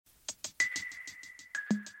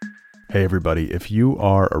Hey everybody, if you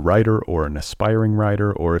are a writer or an aspiring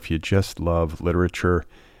writer, or if you just love literature,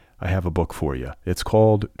 I have a book for you. It's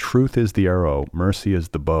called Truth is the Arrow, Mercy is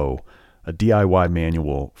the Bow, a DIY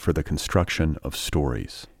manual for the construction of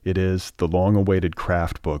stories. It is the long-awaited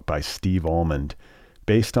craft book by Steve Almond,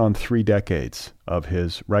 based on 3 decades of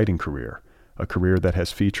his writing career, a career that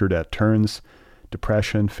has featured at turns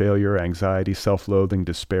depression, failure, anxiety, self-loathing,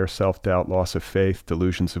 despair, self-doubt, loss of faith,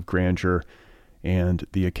 delusions of grandeur, and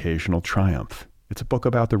the occasional triumph. It's a book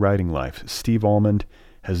about the writing life. Steve Almond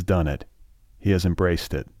has done it. He has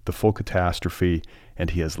embraced it, the full catastrophe, and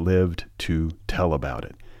he has lived to tell about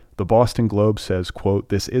it. The Boston Globe says, quote,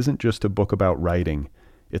 "This isn't just a book about writing,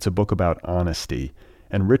 it's a book about honesty."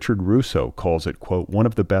 And Richard Russo calls it, quote, "one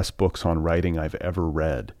of the best books on writing I've ever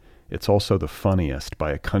read. It's also the funniest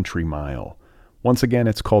by a country mile." Once again,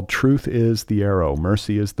 it's called Truth is the Arrow,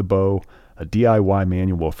 Mercy is the Bow, a DIY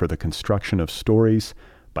manual for the construction of stories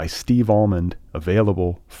by Steve Almond,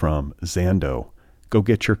 available from Zando. Go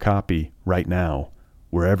get your copy right now,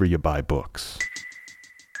 wherever you buy books.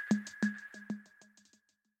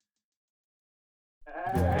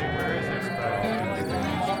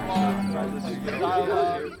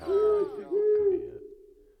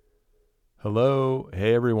 Hello,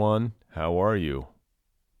 hey everyone, how are you?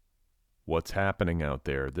 What's happening out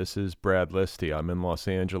there? This is Brad Listy. I'm in Los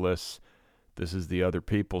Angeles. This is the Other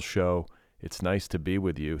People Show. It's nice to be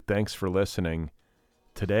with you. Thanks for listening.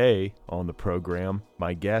 Today on the program,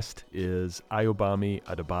 my guest is Ayobami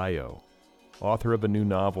Adebayo, author of a new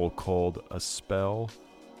novel called A Spell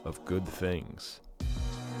of Good Things.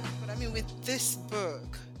 But I mean, with this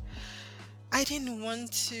book, I didn't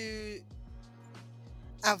want to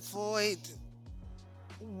avoid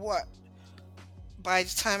what, by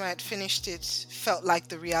the time I had finished it, felt like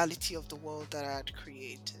the reality of the world that I had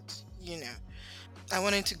created. I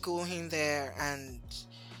wanted to go in there and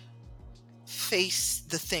face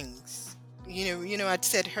the things. I'd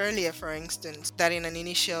said earlier, for instance, that in an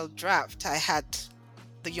initial draft, I had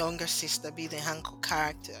the younger sister be the Hanko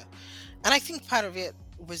character. And I think part of it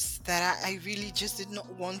was that I really just did not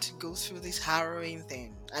want to go through this harrowing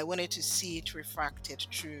thing. I wanted to see it refracted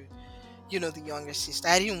through, the younger sister.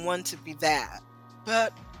 I didn't want to be that.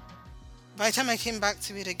 But by the time I came back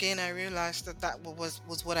to it again, I realized that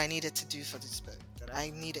was what I needed to do for this book, that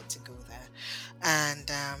I needed to go there. And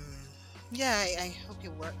I hope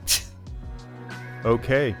it worked.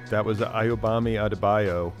 Okay, that was Ayobami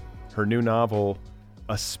Adebayo. Her new novel,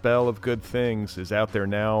 A Spell of Good Things, is out there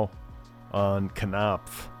now on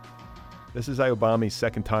Knopf. This is Ayobami's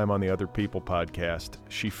second time on the Other People podcast.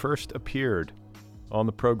 She first appeared on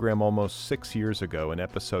the program almost 6 years ago in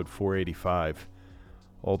episode 485,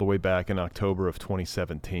 all the way back in October of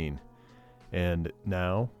 2017. And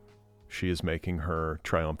now she is making her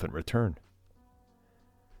triumphant return.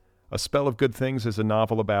 A Spell of Good Things is a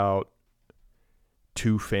novel about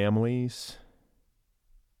 2 families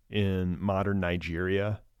in modern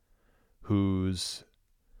Nigeria whose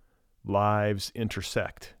lives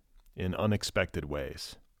intersect in unexpected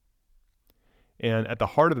ways. And at the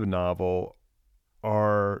heart of the novel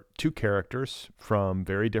are 2 characters from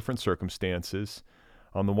very different circumstances.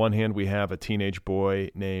 On the one hand, we have a teenage boy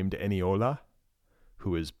named Eniola,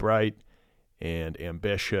 who is bright and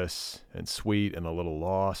ambitious and sweet and a little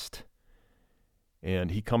lost.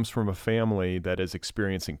 And he comes from a family that is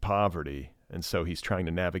experiencing poverty, and so he's trying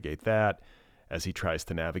to navigate that as he tries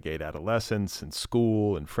to navigate adolescence and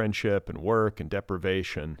school and friendship and work and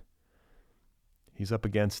deprivation. He's up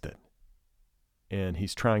against it. And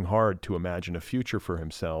he's trying hard to imagine a future for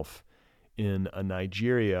himself in a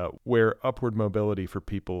Nigeria where upward mobility for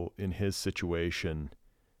people in his situation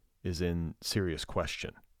is in serious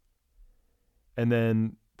question. And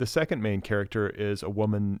then the second main character is a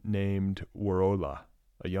woman named Worola,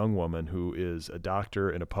 a young woman who is a doctor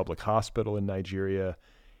in a public hospital in Nigeria,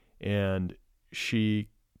 and she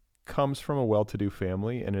comes from a well-to-do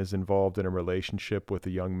family and is involved in a relationship with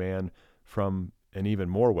a young man from an even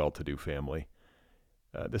more well-to-do family.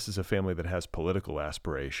 This is a family that has political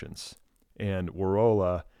aspirations, and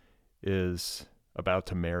Worola is about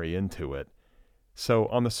to marry into it. So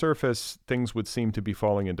on the surface, things would seem to be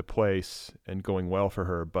falling into place and going well for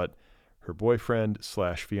her, but her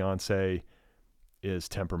boyfriend/fiance is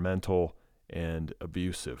temperamental and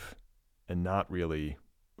abusive and not really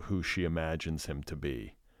who she imagines him to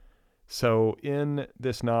be. So in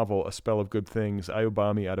this novel, A Spell of Good Things,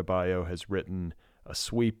 Ayobami Adebayo has written a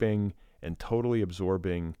sweeping and totally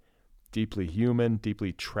absorbing, deeply human,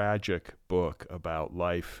 deeply tragic book about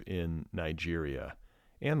life in Nigeria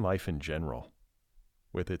and life in general,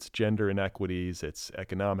 with its gender inequities, its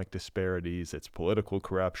economic disparities, its political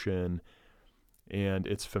corruption, and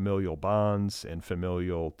its familial bonds and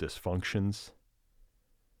familial dysfunctions.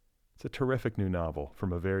 It's a terrific new novel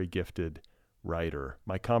from a very gifted writer.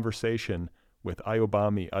 My conversation with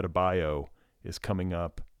Ayobami Adebayo is coming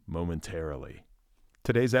up momentarily.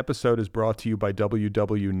 Today's episode is brought to you by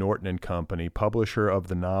W.W. Norton & Company, publisher of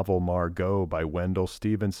the novel Margot by Wendell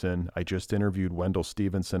Stevenson. I just interviewed Wendell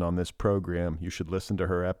Stevenson on this program. You should listen to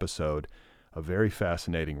her episode. A very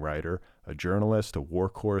fascinating writer, a journalist, a war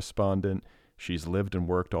correspondent. She's lived and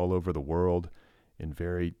worked all over the world in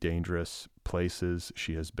very dangerous places.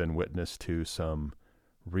 She has been witness to some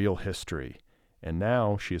real history. And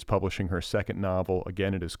now she is publishing her second novel.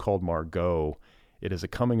 Again, it is called Margot. It is a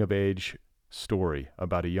coming-of-age story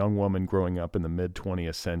about a young woman growing up in the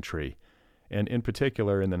mid-20th century, and in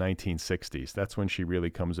particular in the 1960s. That's when she really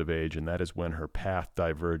comes of age, and that is when her path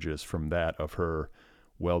diverges from that of her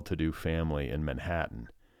well-to-do family in Manhattan.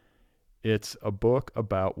 It's a book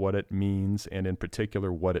about what it means, and in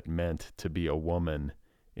particular what it meant to be a woman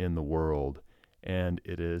in the world, and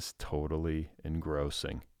it is totally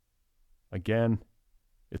engrossing. Again,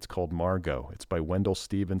 it's called Margot. It's by Wendell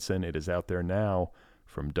Stevenson. It is out there now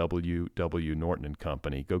from W.W. Norton &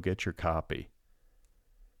 Company. Go get your copy.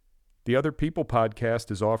 The Other People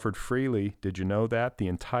podcast is offered freely. Did you know that? The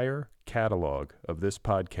entire catalog of this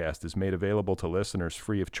podcast is made available to listeners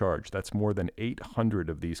free of charge. That's more than 800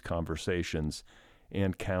 of these conversations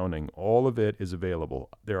and counting. All of it is available.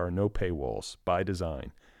 There are no paywalls by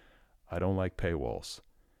design. I don't like paywalls.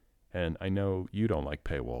 And I know you don't like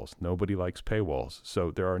paywalls. Nobody likes paywalls.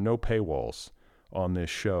 So there are no paywalls on this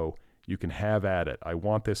show. You can have at it. I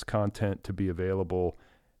want this content to be available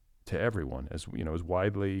to everyone as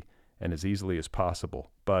widely and as easily as possible.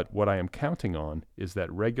 But what I am counting on is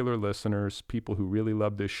that regular listeners, people who really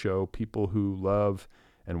love this show, people who love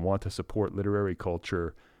and want to support literary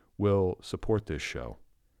culture will support this show.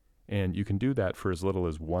 And you can do that for as little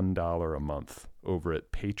as $1 a month over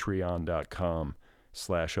at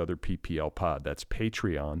patreon.com/otherpplpod. That's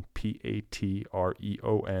Patreon,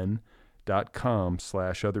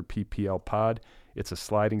 patreon.com/otherpplpod. It's a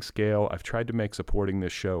sliding scale. I've tried to make supporting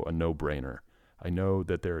this show a no-brainer. I know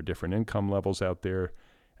that there are different income levels out there,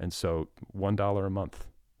 and so $1 a month,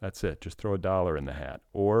 that's it. Just throw $1 in the hat.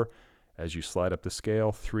 Or as you slide up the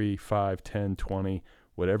scale, 3, 5, 10, 20,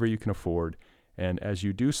 whatever you can afford. And as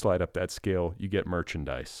you do slide up that scale, you get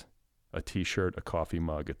merchandise, a t-shirt, a coffee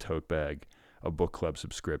mug, a tote bag, a book club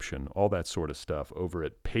subscription, all that sort of stuff over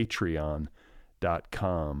at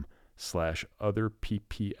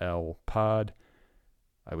patreon.com/otherpplpod.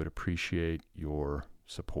 I would appreciate your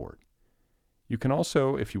support. You can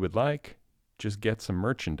also, if you would like, just get some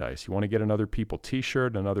merchandise. You want to get an Other People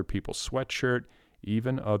t-shirt, an Other People sweatshirt,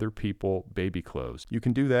 even Other People baby clothes. You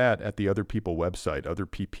can do that at the Other People website,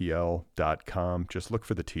 otherppl.com. Just look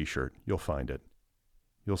for the t-shirt. You'll find it.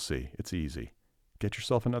 You'll see. It's easy. Get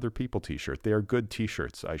yourself an Other People t-shirt. They are good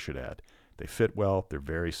t-shirts, I should add. They fit well. They're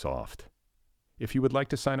very soft. If you would like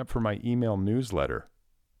to sign up for my email newsletter,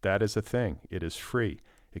 that is a thing. It is free.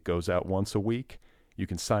 It goes out once a week. You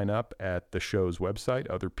can sign up at the show's website,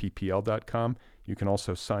 otherppl.com. You can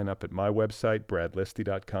also sign up at my website,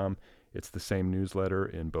 bradlisty.com. It's the same newsletter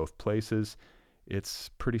in both places. It's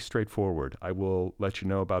pretty straightforward. I will let you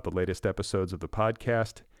know about the latest episodes of the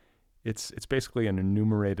podcast. It's basically an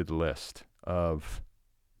enumerated list of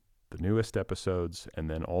the newest episodes and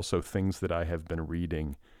then also things that I have been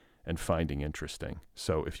reading and finding interesting.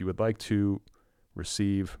 So if you would like to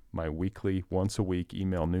receive my weekly, once-a-week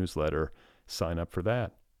email newsletter, sign up for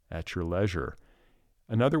that at your leisure.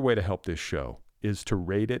 Another way to help this show is to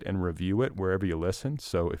rate it and review it wherever you listen.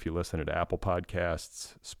 So if you listen at Apple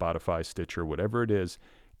Podcasts, Spotify, Stitcher, whatever it is,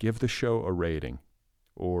 give the show a rating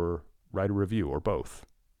or write a review or both,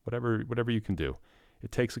 whatever you can do.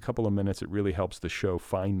 It takes a couple of minutes. It really helps the show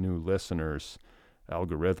find new listeners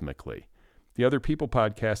algorithmically. The Other People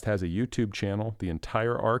podcast has a YouTube channel. The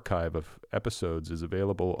entire archive of episodes is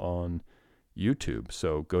available on YouTube.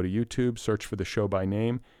 So go to YouTube, search for the show by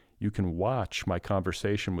name. You can watch my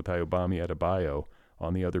conversation with Ayobami Adebayo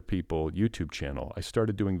on the Other People YouTube channel. I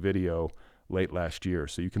started doing video late last year,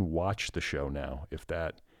 so you can watch the show now if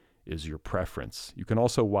that is your preference. You can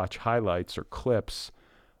also watch highlights or clips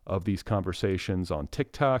of these conversations on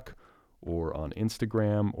TikTok or on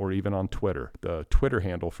Instagram or even on Twitter. The Twitter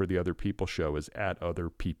handle for the Other People show is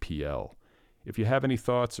 @otherppl. If you have any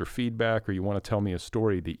thoughts or feedback or you want to tell me a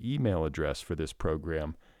story, the email address for this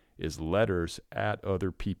program is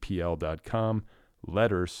letters@otherppl.com,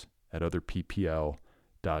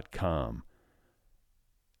 letters@otherppl.com.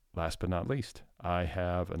 Last but not least, I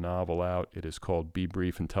have a novel out. It is called Be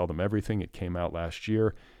Brief and Tell Them Everything. It came out last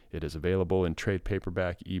year. It is available in trade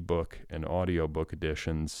paperback, ebook, and audiobook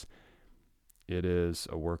editions. It is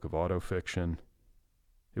a work of autofiction.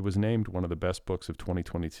 It was named one of the best books of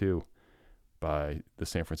 2022 by the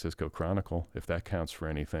San Francisco Chronicle, if that counts for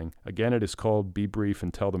anything. Again, it is called Be Brief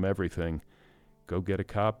and Tell Them Everything. Go get a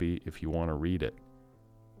copy if you want to read it.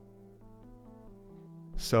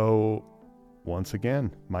 So, once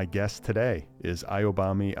again, my guest today is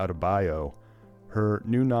Ayobami Adebayo. Her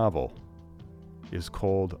new novel is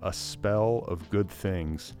called A Spell of Good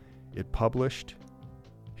Things. It published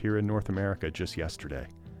here in North America just yesterday.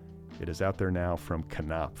 It is out there now from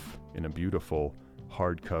Knopf in a beautiful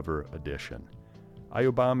hardcover edition.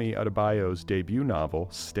 Ayobami Adebayo's debut novel,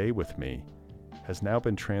 Stay With Me, has now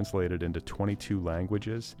been translated into 22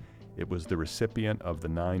 languages. It was the recipient of the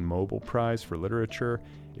 9 Mobile Prize for Literature.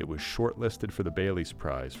 It was shortlisted for the Bailey's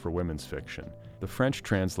Prize for Women's Fiction. The French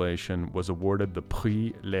translation was awarded the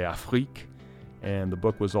Prix L'Afrique, and the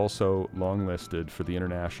book was also longlisted for the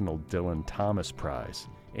International Dylan Thomas Prize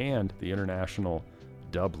and the International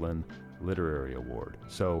Dublin Literary Award.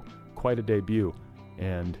 So, quite a debut.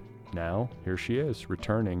 And now, here she is,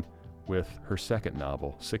 returning with her second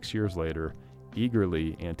novel, 6 years later,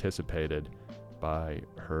 eagerly anticipated by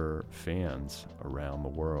her fans around the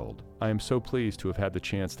world. I am so pleased to have had the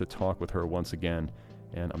chance to talk with her once again,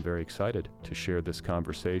 and I'm very excited to share this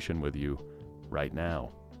conversation with you right now.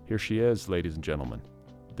 Here she is, ladies and gentlemen.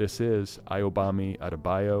 This is Ayobami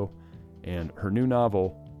Adebayo, and her new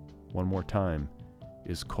novel, one more time,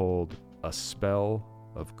 is called A Spell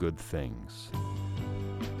of Good Things.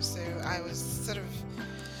 So I was sort of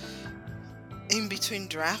in between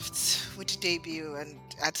drafts with the debut, and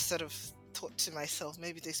I'd sort of thought to myself,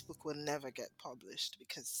 maybe this book will never get published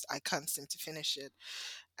because I can't seem to finish it.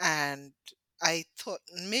 And I thought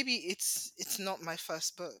maybe it's not my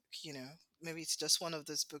first book, maybe it's just one of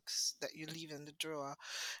those books that you leave in the drawer.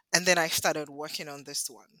 And then I started working on this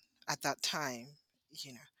one at that time,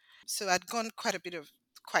 you know. So I'd gone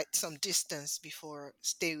quite some distance before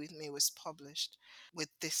Stay With Me was published with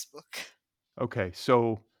this book. Okay,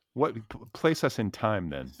 so place us in time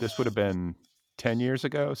then? This would have been 10 years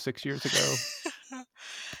ago, 6 years ago?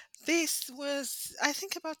 This was, I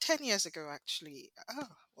think, about 10 years ago, actually. Oh,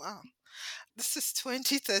 wow. This is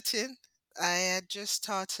 2013. I had just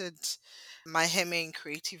started my MA in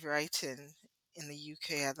creative writing in the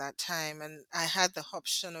UK at that time, and I had the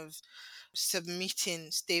option of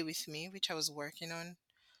submitting Stay With Me, which I was working on,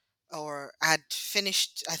 or I'd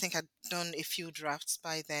finished, I think I'd done a few drafts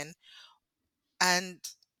by then. And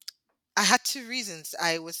I had two reasons.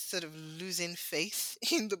 I was sort of losing faith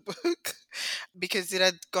in the book because it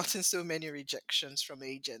had gotten so many rejections from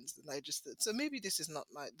agents, and I just thought, so maybe this is not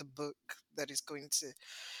the book that is going to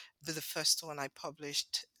be the first one I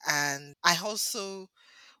published. And I also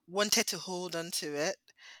wanted to hold on to it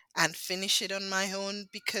and finish it on my own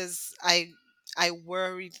because I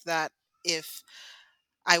worried that if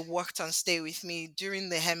I worked on Stay With Me during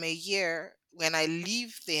the MA year, when I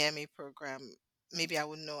leave the MA program, maybe I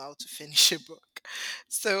would know how to finish a book.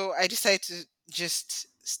 So I decided to just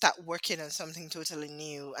start working on something totally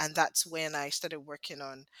new. And that's when I started working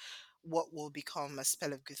on what will become A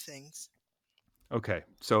Spell of Good Things. Okay,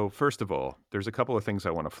 so first of all, there's a couple of things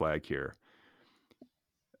I want to flag here.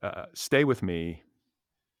 Stay With Me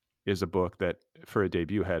is a book that, for a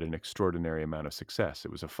debut, had an extraordinary amount of success.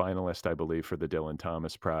 It was a finalist, I believe, for the Dylan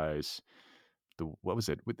Thomas Prize. What was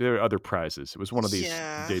it? There are other prizes. It was one of these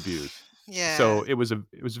Yeah. debuts. Yeah. So it was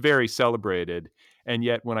very celebrated. And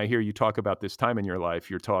yet, when I hear you talk about this time in your life,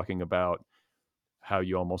 you're talking about how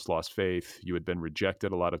you almost lost faith. You had been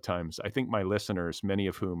rejected a lot of times. I think my listeners, many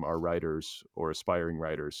of whom are writers or aspiring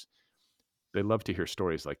writers, they love to hear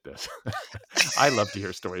stories like this. I love to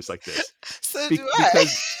hear stories like this So do I.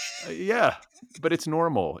 because, yeah, but it's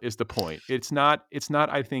normal is the point. It's not,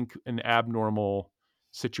 I think, an abnormal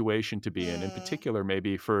situation to be in Mm, particular,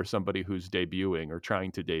 maybe for somebody who's debuting or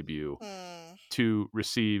trying to debut, mm, to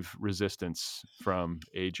receive resistance from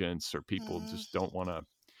agents or people mm, just don't want to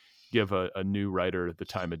give a new writer the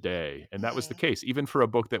time of day. And that was the mm. case, even for a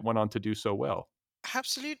book that went on to do so well.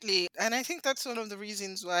 Absolutely. And I think that's one of the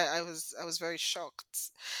reasons why I was very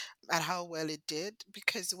shocked at how well it did,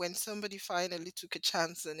 because when somebody finally took a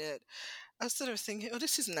chance on it, I was sort of thinking, oh,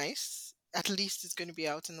 this is nice. At least it's going to be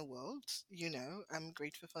out in the world. I'm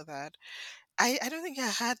grateful for that. I don't think I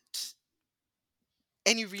had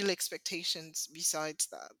any real expectations besides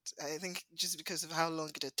that. I think just because of how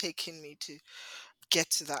long it had taken me to get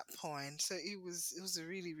to that point. So it was a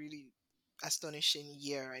really, really astonishing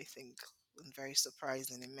year, I think, and very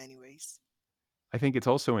surprising in many ways. I think it's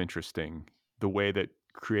also interesting the way that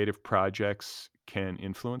creative projects can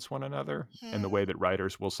influence one another, and the Hmm. way that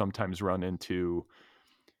writers will sometimes run into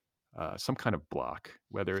some kind of block,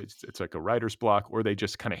 whether it's like a writer's block or they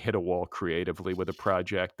just kind of hit a wall creatively with a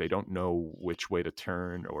project. They don't know which way to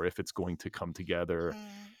turn or if it's going to come together.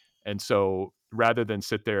 Hmm. And so rather than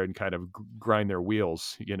sit there and kind of grind their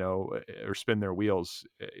wheels, or spin their wheels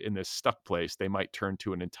in this stuck place, they might turn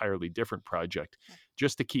to an entirely different project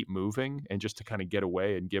just to keep moving and just to kind of get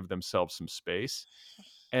away and give themselves some space.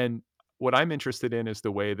 And what I'm interested in is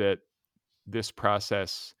the way that this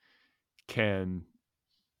process can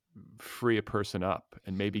free a person up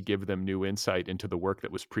and maybe give them new insight into the work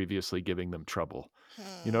that was previously giving them trouble.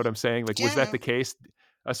 You know Hmm. what I'm saying? Like, was that Yeah, the case?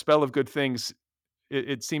 A spell of good things,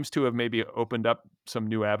 it seems to have maybe opened up some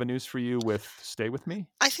new avenues for you with Stay With Me?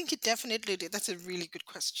 I think it definitely did. That's a really good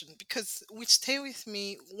question because with Stay With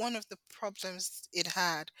Me, one of the problems it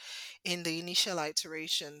had in the initial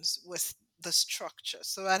iterations was the structure.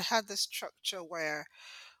 So I'd had the structure where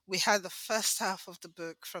we had the first half of the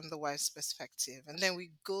book from the wife's perspective, and then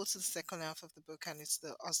we go to the second half of the book and it's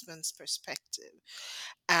the husband's perspective.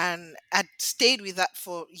 And I'd stayed with that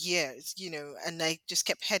for years, and I just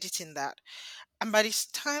kept editing that. And by this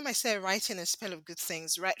time I started writing A Spell of Good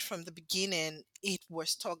Things, right from the beginning, it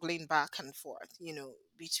was toggling back and forth,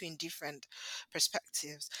 between different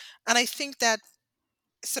perspectives. And I think that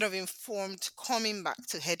sort of informed coming back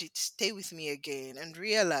to Edit Stay With Me again and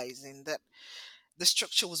realizing that the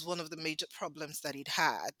structure was one of the major problems that it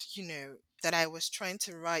had, that I was trying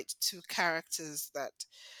to write two characters that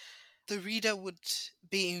the reader would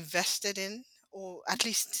be invested in, or at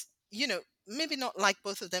least, maybe not like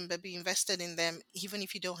both of them, but be invested in them, even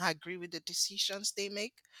if you don't agree with the decisions they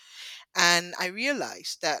make. And I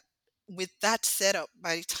realized that with that setup,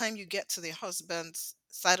 by the time you get to the husband's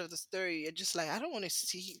side of the story, you're just like, I don't want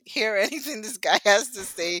to hear anything this guy has to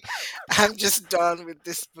say. I'm just done with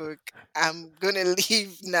this book. I'm gonna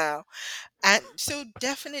leave now. And so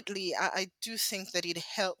definitely I do think that it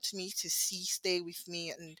helped me to see Stay With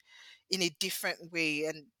Me and in a different way,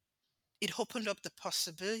 and it opened up the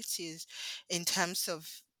possibilities in terms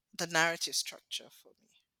of the narrative structure for me.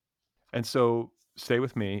 And so Stay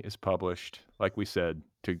With Me is published, like we said,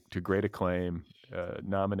 to great acclaim,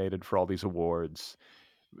 nominated for all these awards,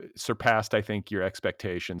 surpassed, I think, your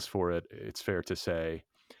expectations for it, it's fair to say,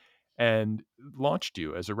 and launched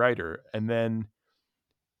you as a writer. And then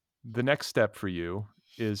the next step for you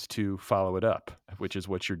is to follow it up, which is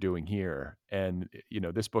what you're doing here. And,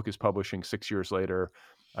 this book is publishing 6 years later.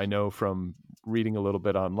 I know from reading a little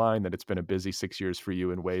bit online that it's been a busy 6 years for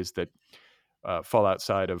you in ways that fall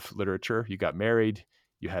outside of literature. You got married,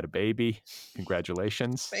 you had a baby.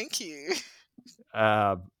 Congratulations. Thank you.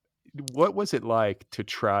 Uh, what was it like to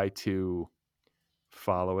try to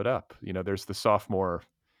follow it up? There's the sophomore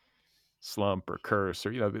slump or curse,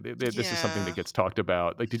 or this is something that Yeah. gets talked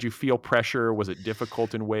about. Like, did you feel pressure? Was it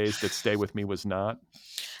difficult in ways that Stay With Me was not?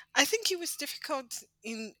 I think it was difficult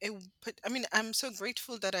but I mean, I'm so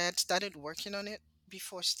grateful that I had started working on it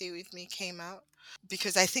before Stay With Me came out,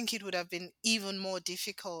 because I think it would have been even more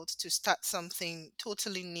difficult to start something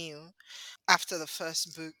totally new after the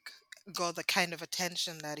first book got the kind of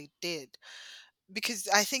attention that it did. Because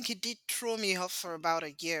I think it did throw me off for about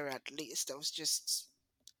a year at least.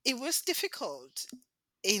 It was difficult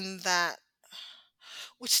in that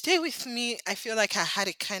with Stay With Me, I feel like I had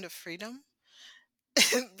a kind of freedom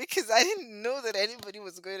because I didn't know that anybody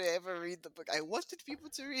was going to ever read the book. I wanted people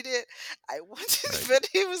to read it. I wanted, Right. but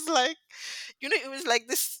it was like, it was like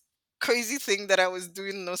this crazy thing that I was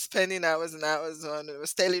doing, spending hours and hours on. I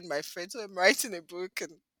was telling my friends, "Oh, I'm writing a book,"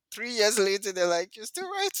 and 3 years later, they're like, "You're still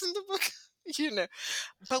writing the book," you know.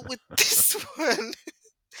 But with this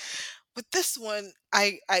one,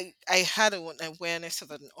 I had an awareness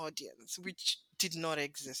of an audience which did not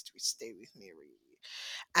exist with Stay With Me really.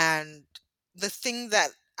 And the thing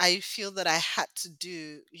that I feel that I had to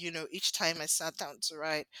do, each time I sat down to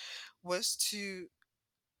write, was to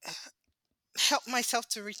help myself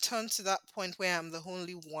to return to that point where I'm the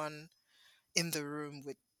only one in the room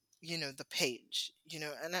with, the page,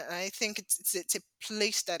 and I think it's a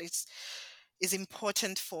place that is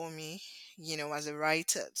important for me, as a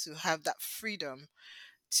writer, to have that freedom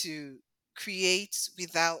to create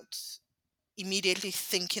without immediately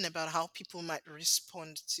thinking about how people might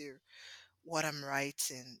respond to what I'm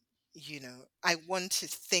writing. I want to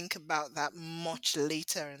think about that much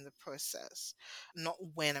later in the process, not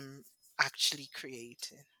when I'm actually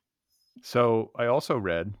creating. So I also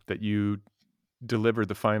read that you delivered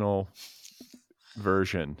the final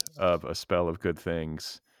version of A Spell of Good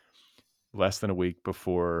Things less than a week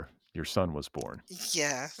before your son was born.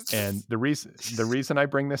 Yeah. And the reason I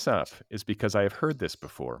bring this up is because I have heard this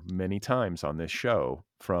before many times on this show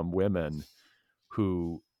from women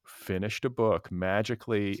who finished a book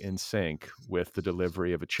magically in sync with the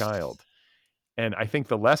delivery of a child. And I think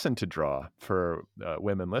the lesson to draw for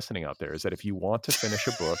women listening out there is that if you want to finish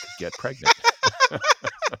a book, get pregnant.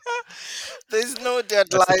 There's no That's the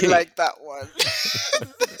deadline key. like that one.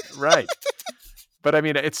 Right. But I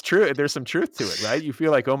mean, it's true. There's some truth to it, right? You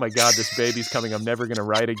feel like, oh my God, this baby's coming. I'm never going to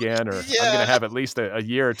write again, or I'm going to Yeah. have at least a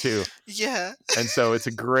year or two. Yeah. And so it's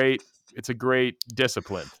a great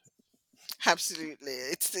discipline. Absolutely.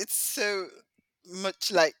 It's so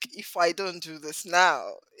much like, if I don't do this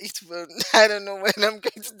now, it will I don't know when I'm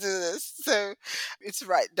going to do this. So it's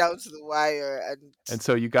right down to the wire. And And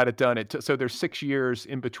so you got it done. So there's 6 years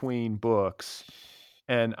in between books.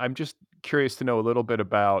 And I'm just curious to know a little bit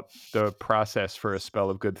about the process for A Spell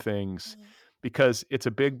of Good Things, mm, because it's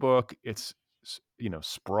a big book. It's,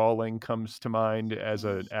 sprawling comes to mind as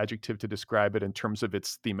an mm, adjective to describe it in terms of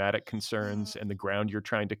its thematic concerns mm, and the ground you're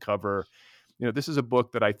trying to cover. This is a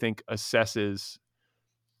book that I think assesses,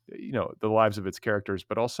 the lives of its characters,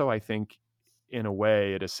 but also I think in a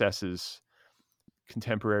way it assesses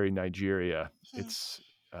contemporary Nigeria, mm,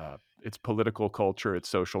 its political culture, its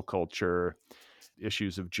social culture,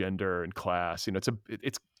 issues of gender and class.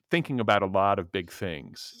 It's thinking about a lot of big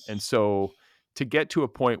things. And so to get to a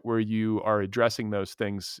point where you are addressing those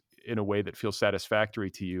things in a way that feels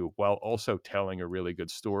satisfactory to you while also telling a really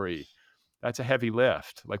good story, that's a heavy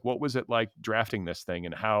lift. Like, what was it like drafting this thing,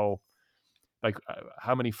 and how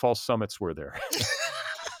many false summits were there?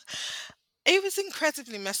 it was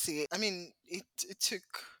incredibly messy. I mean, it took.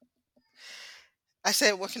 I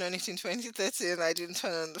started working on it in 2013, and I didn't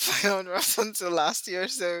turn on the final draft until last year.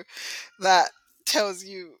 So that tells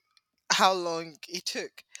you how long it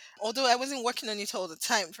took. Although I wasn't working on it all the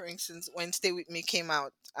time. For instance, when Stay With Me came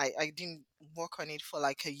out, I didn't work on it for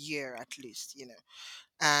like a year at least.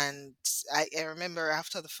 And I remember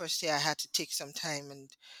after the first year, I had to take some time,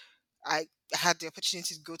 and I had the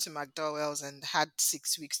opportunity to go to McDowell's and had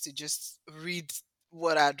 6 weeks to just read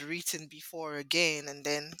what I'd written before again, and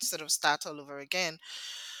then sort of start all over again.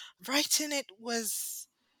 Writing it was,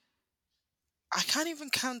 I can't even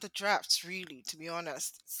count the drafts really, to be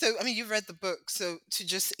honest. So, I mean, you've read the book, so to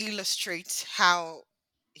just illustrate how,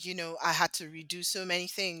 I had to redo so many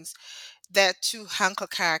things. There are two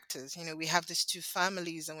Hancock characters. We have these two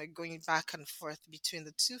families, and we're going back and forth between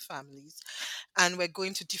the two families, and we're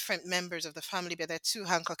going to different members of the family, but there are two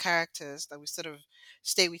Hancock characters that we sort of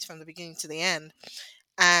stay with from the beginning to the end.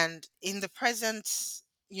 And in the present,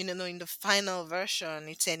 no, in the final version,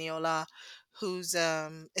 it's Eniola, who's a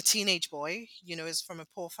teenage boy, is from a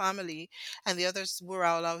poor family, and the other's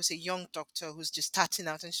Wuraola, who's a young doctor who's just starting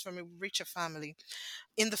out, and she's from a richer family.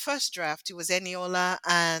 In the first draft, it was Eniola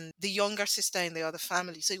and the younger sister in the other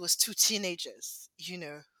family, so it was two teenagers,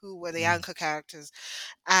 who were the Mm. anchor characters.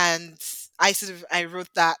 And I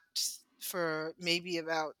wrote that for maybe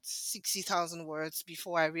about 60,000 words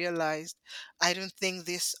before I realized I don't think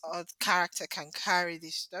this character can carry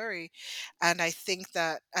this story. And I think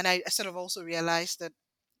that, and I sort of also realized that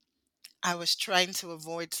I was trying to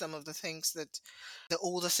avoid some of the things that the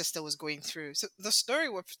older sister was going through. So the story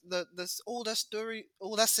was this older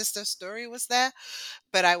sister story was there,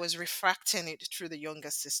 but I was refracting it through the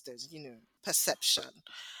younger sister's, perception.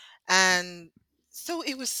 And so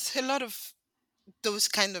it was a lot of those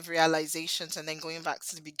kind of realizations, and then going back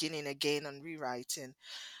to the beginning again and rewriting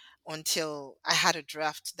until I had a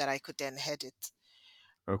draft that I could then edit.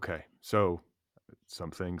 Okay. So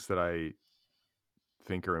some things that I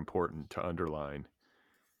think are important to underline: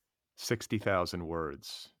 60,000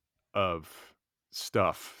 words of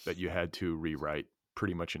stuff that you had to rewrite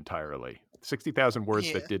pretty much entirely. 60,000 words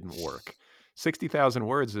Yeah. that didn't work. 60,000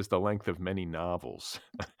 words is the length of many novels.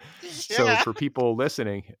 So Yeah. for people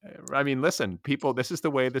listening, I mean, listen, people, this is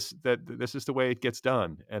the way it gets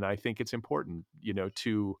done. And I think it's important,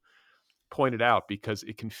 to point it out, because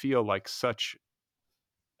it can feel like such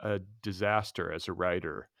a disaster as a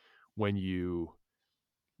writer when you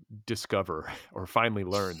discover or finally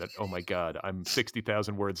learn that, oh my God, I'm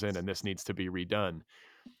 60,000 words in and this needs to be redone.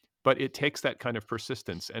 But it takes that kind of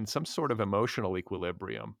persistence and some sort of emotional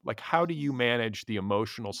equilibrium. Like, how do you manage the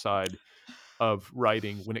emotional side of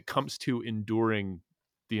writing when it comes to enduring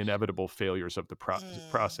the inevitable failures of the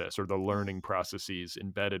Mm, process, or the mm, learning processes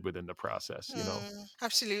embedded within the process?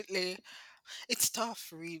 absolutely. It's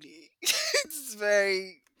tough, really. It's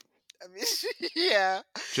very, I mean, yeah.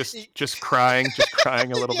 Just Y- just crying, just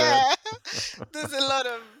crying a little bit. Yeah. There's a lot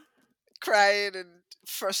of crying and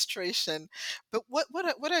frustration. But what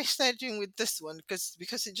I started doing with this one,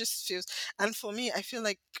 because it just feels, and for me, I feel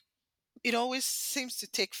like it always seems to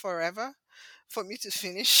take forever for me to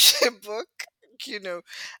finish a book. You know,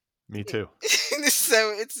 Me it, too.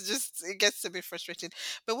 so it's just, it gets a bit frustrating.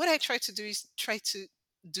 But what I try to do is try to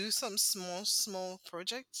do some small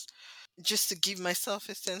projects just to give myself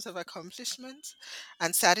a sense of accomplishment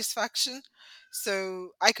and satisfaction.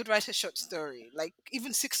 So I could write a short story, like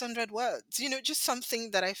even 600 words, just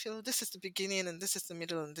something that I feel this is the beginning and this is the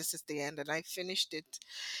middle and this is the end. And I finished it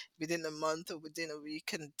within a month or within a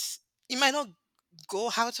week. And it might not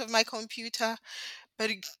go out of my computer,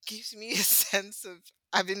 but it gives me a sense of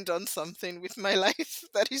having done something with my life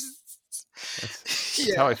that is, That's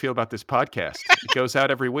that's how I yeah, feel about this podcast. It goes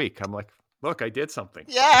out every week. I'm like, "Look, I did something."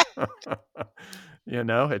 yeah,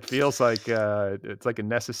 It feels like, it's like a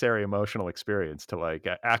necessary emotional experience to, like,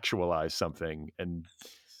 actualize something and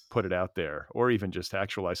put it out there, or even just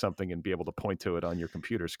actualize something and be able to point to it on your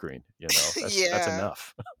computer screen, That's yeah,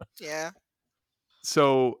 enough. yeah.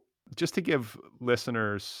 So, just to give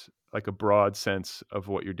listeners, like, a broad sense of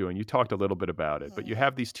what you're doing, you talked a little bit about it, but you Mhm.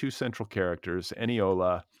 have these 2 central characters,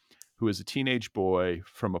 Eniola, who is a teenage boy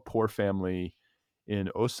from a poor family in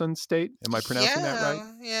Osun State. Am I pronouncing that right?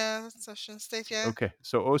 Yeah, yeah, that's Ocean State, yeah. Okay.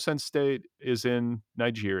 So Osun State is in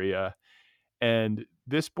Nigeria, and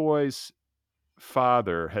this boy's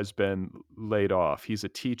father has been laid off. He's a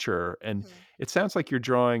teacher, and Mhm. it sounds like you're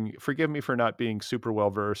drawing, forgive me for not being super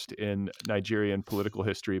well versed in Nigerian political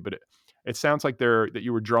history, but it sounds like that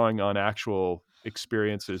you were drawing on actual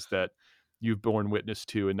experiences that you've borne witness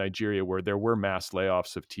to in Nigeria where there were mass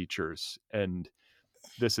layoffs of teachers, and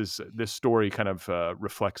this story kind of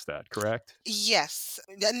reflects that, correct? Yes,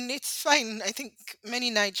 and it's fine. I think many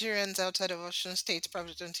Nigerians outside of Ocean State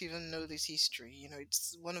probably don't even know this history.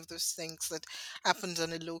 It's one of those things that happens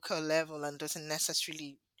on a local level and doesn't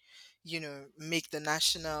necessarily, make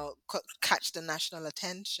the catch the national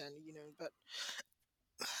attention. But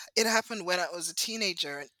it happened when I was a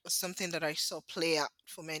teenager, and it was something that I saw play out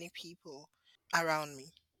for many people around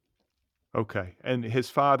me. Okay. And his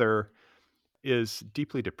father is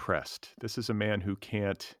deeply depressed. This is a man who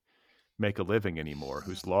can't make a living anymore,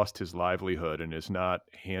 who's lost his livelihood and is not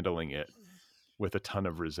handling it with a ton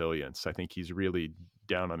of resilience. I think he's really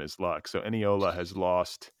down on his luck. So Eniola has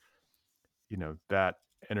lost, that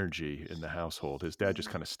energy in the household. His dad just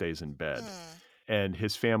Mhm. kind of stays in bed, Mm, and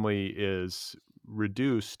his family is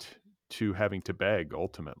reduced to having to beg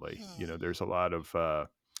ultimately. mm, There's a lot of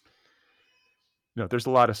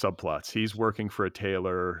subplots. He's working for a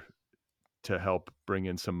tailor to help bring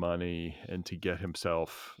in some money and to get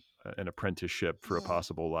himself an apprenticeship for a mm.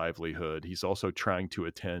 possible livelihood. He's also trying to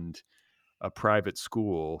attend a private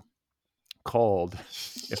school called,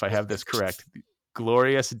 if I have this correct,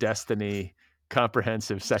 Glorious Destiny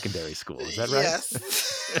Comprehensive Secondary School. Is that right? Yes.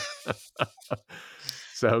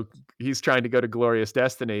 So he's trying to go to Glorious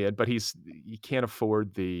Destiny, but he can't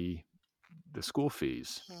afford the school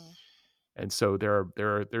fees. Mm, And so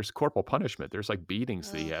there's corporal punishment. There's like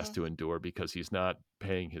beatings that he has mhm, to endure because he's not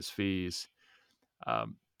paying his fees.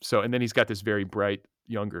 And then he's got this very bright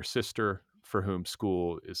younger sister for whom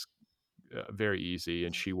school is very easy,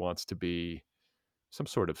 and she wants to be some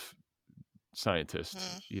sort of scientist.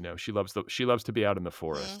 mm, She loves to be out in the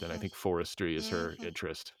forest, and I mhm, think forestry is her mhm,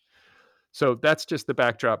 interest. So that's just the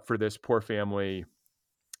backdrop for this poor family,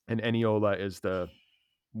 and Eniola is the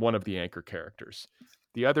one of the anchor characters.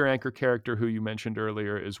 The other anchor character who you mentioned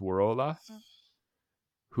earlier is Warola, mhm.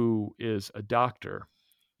 who is a doctor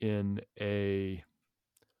in a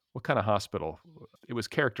what kind of hospital? It was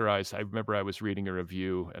characterized. I remember I was reading a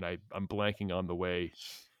review, and I'm blanking on the way.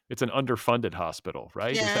 It's an underfunded hospital,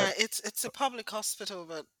 right? Is that Yeah, it's a public hospital,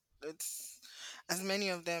 but it's, as many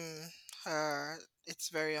of them are, it's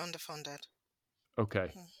very underfunded.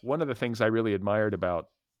 okay? Mm, One of the things I really admired about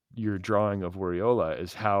your drawing of Wariola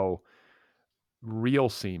is how real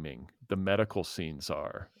seeming the medical scenes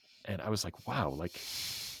are, and I was like, wow, like,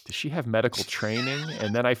 does she have medical training?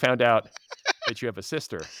 And then I found out that you have a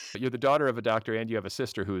sister. You're the daughter of a doctor, and you have a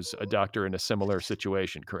sister who's a doctor in a similar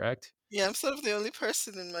situation, correct? yeah, I'm sort of the only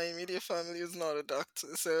person in my immediate family who's not a doctor.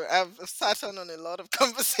 So I've sat on a lot of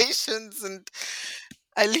conversations, and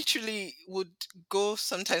I literally would go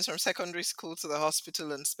sometimes from secondary school to the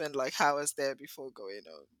hospital and spend like hours there before going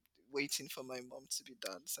on, waiting for my mom to be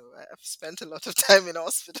done. So I've spent a lot of time in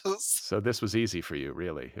hospitals. So this was easy for you,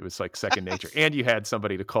 really. It was like second nature, and you had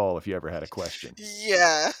somebody to call if you ever had a question.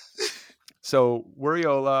 Yeah. So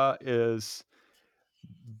Wariola is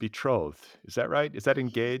betrothed. Is that right? Is that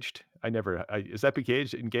engaged? Is that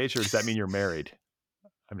engaged, or does that mean you're married?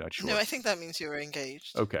 I'm not No, I sure. think that means you're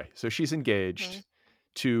engaged. Okay, so she's Mhm. engaged.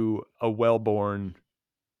 to a well-born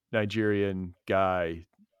Nigerian guy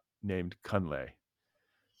named Kunle. Is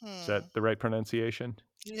Hmm. that the right pronunciation?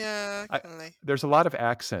 Yeah, I kinda. There's a lot of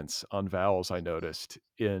accents on vowels I noticed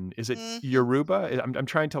in is it Mhm. Yoruba? I'm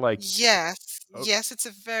trying to, like Yes. o Yes, it's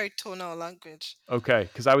a very tonal language. okay,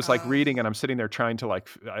 because I was, like, reading Um, and I'm sitting there trying to, like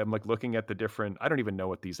I'm, like, looking at the different I don't even know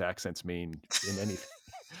what these accents mean in anything.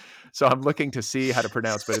 So I'm looking to see how to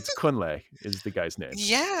pronounce, but it's Kunle is the guy's name.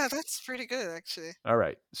 yeah, that's pretty good actually. All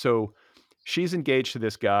right. So she's engaged to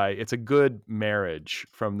this guy. It's a good marriage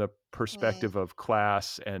from the Mm, perspective of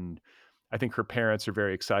class. And I think her parents are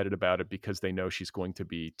very excited about it because they know she's going to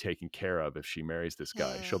be taken care of if she marries this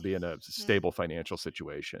guy. She'll mm, be in a mm, stable financial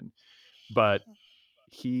situation. But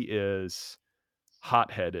he is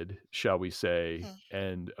hot headed, shall we say, mm,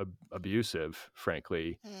 and abusive,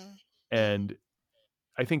 frankly. mm, mm, And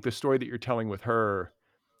I think the story that you're telling with her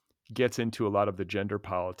gets into a lot of the gender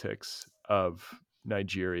politics of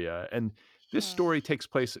Nigeria. And this mm. story takes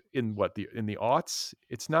place in what in the aughts.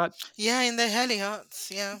 It's not Yeah, in the Heli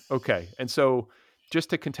Hearts, yeah. okay. And so just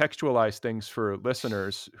to contextualize things for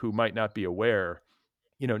listeners who might not be aware,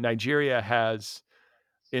 Nigeria has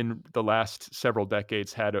in the last several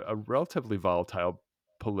decades had a relatively volatile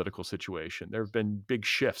political situation. There have been big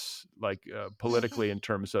shifts, like Mhm. politically, in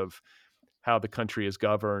terms of how the country is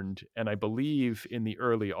governed. And I believe in the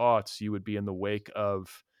early aughts, you would be in the wake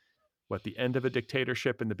of what, the end of a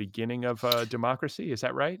dictatorship and the beginning of a democracy? Is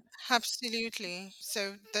that right? Absolutely.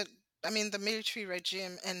 So the military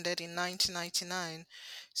regime ended in 1999.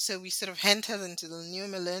 So we sort of entered into the new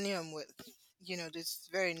millennium with, this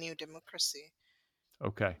very new democracy.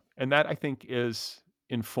 Okay. And that I think is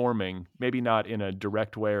informing, maybe not in a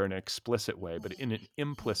direct way or an explicit way, but in an Mm,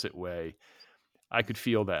 implicit way. I could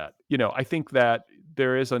feel that. I think that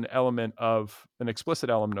there is an explicit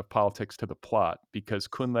element of politics to the plot because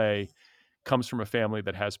Kunle comes from a family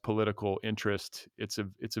that has political interest. It's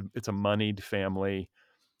a moneyed family,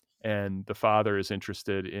 and the father is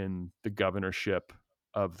interested in the governorship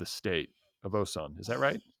of the state of Osun. Is that mm,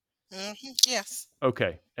 right? Yes.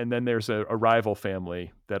 Okay. And then there's a rival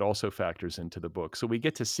family that also factors into the book. So we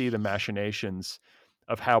get to see the machinations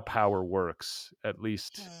of how power works, at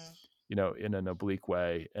least, Mm, in an oblique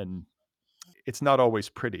way. And it's not always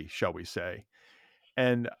pretty, shall we say.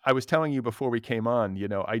 And I was telling you before we came on,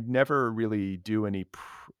 I never really do any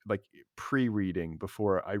pre-reading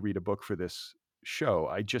before I read a book for this show.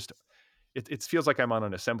 It feels like I'm on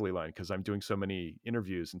an assembly line because I'm doing so many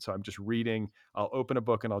interviews. And so I'm just reading. I'll open a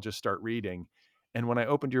book and I'll just start reading. And when I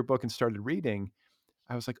opened your book and started reading,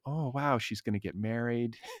 I was like, oh, wow, she's going to get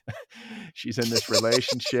married. She's in this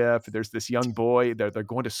relationship. There's this young boy. They're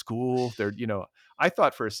going to school. I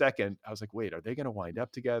thought for a second, I was like, wait, are they going to wind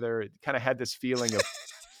up together? It kind of had this feeling of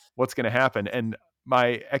what's going to happen. And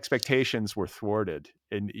my expectations were thwarted.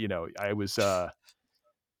 And,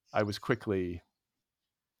 I was quickly,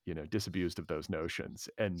 disabused of those notions.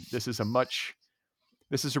 And this is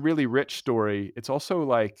a really rich story. It's also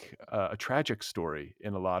like a tragic story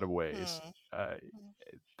in a lot of ways. mm, Uh, mm,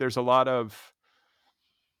 there's a lot of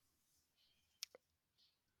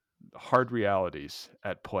hard realities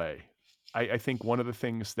at play. I think one of the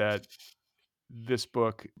things that this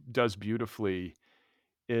book does beautifully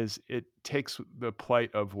is it takes the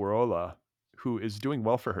plight of Worola, who is doing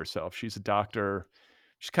well for herself. She's a doctor.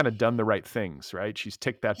 She's kind of done the right things, right? She's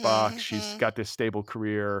ticked that box. She's mhm, got this stable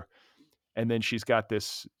career. And then she's got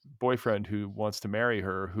this boyfriend who wants to marry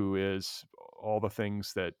her, who is all the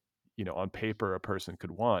things that, on paper a person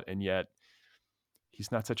could want. And yet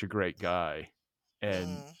he's not such a great guy.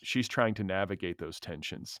 And mm, she's trying to navigate those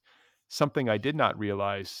tensions. Something I did not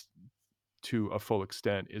realize to a full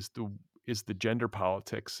extent is the gender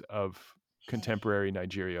politics of contemporary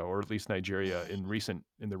Nigeria, or at least Nigeria mm,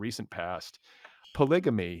 in the recent past.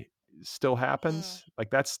 Polygamy still mm. happens.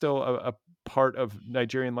 Like that's still a part of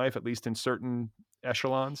Nigerian life, at least in certain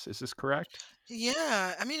echelons. Is this correct?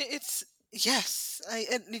 Yeah, it's yes.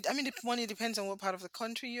 It depends on what part of the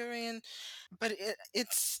country you're in, but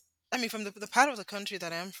from the part of the country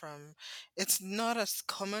that I'm from, it's not as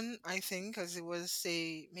common, I think, as it was,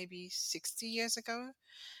 say, maybe 60 years ago.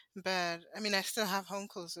 But I still have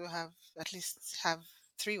uncles who have at least have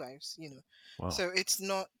three wives. Wow. So it's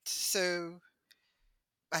not so.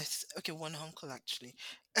 Okay, one uncle actually,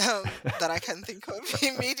 that I can think of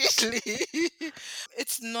immediately.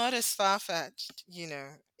 It's not as far-fetched.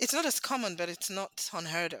 It's not as common, but it's not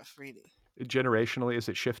unheard of, really. Generationally, is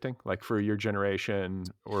it shifting? Like for your generation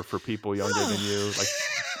or for people younger than you? Like,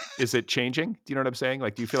 is it changing? Do you know what I'm saying?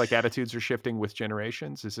 Like, do you feel like attitudes are shifting with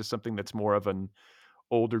generations? Is this something that's more of an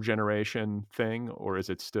older generation thing, or is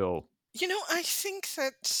it still I think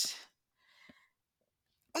that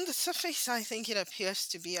On the surface, I think it appears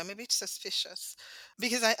to be. I'm a bit suspicious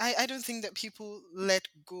because I don't think that people let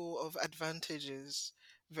go of advantages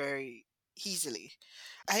very easily.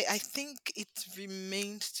 I think it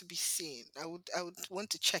remains to be seen. I would want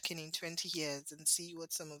to check in 20 years and see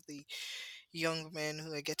what some of the young men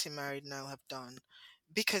who are getting married now have done.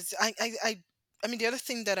 Because I mean, the other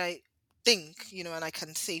thing that I think, and I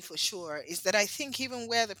can say for sure, is that I think even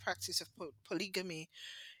where the practice of polygamy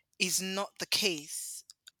is not the case,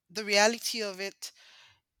 the reality of it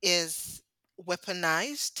is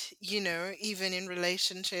weaponized, even in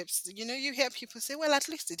relationships. You hear people say, well, at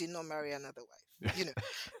least he did not marry another wife.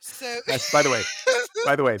 So, That's by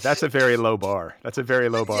the way, that's a very low bar. That's a very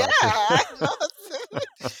low yeah, bar. I know.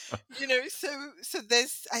 So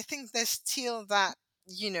I think there's still that,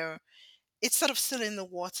 you know, it's sort of still in the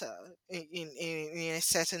water in a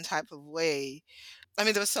certain type of way. I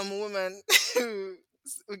mean, there was some woman who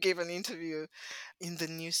gave an interview in the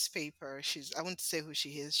newspaper. I won't say who she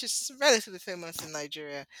is. She's relatively famous in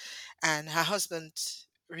Nigeria, and her husband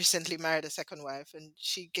recently married a second wife, and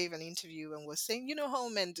she gave an interview and was saying, how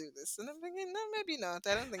men do this, and I'm thinking, no, maybe not.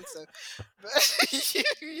 I don't think so, but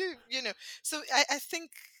So I think.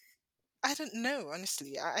 I don't know,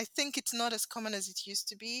 honestly. I think it's not as common as it used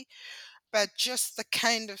to be, but just the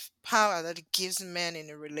kind of power that it gives men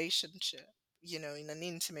in a relationship, in an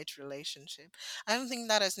intimate relationship. I don't think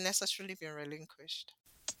that has necessarily been relinquished.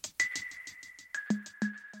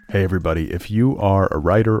 Hey, everybody, if you are a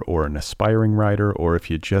writer or an aspiring writer, or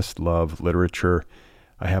if you just love literature,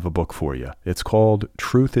 I have a book for you. It's called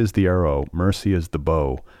Truth is the Arrow, Mercy is the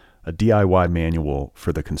Bow, a DIY manual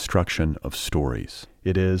for the construction of stories.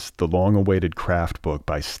 It is the long-awaited craft book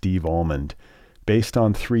by Steve Almond, based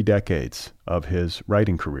on 3 decades of his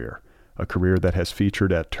writing career, a career that has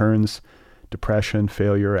featured at turns depression,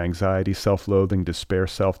 failure, anxiety, self-loathing, despair,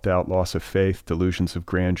 self-doubt, loss of faith, delusions of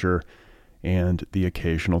grandeur, and the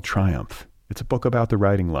occasional triumph. It's a book about the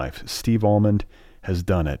writing life. Steve Almond has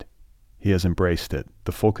done it. He has embraced it,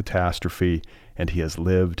 the full catastrophe, and he has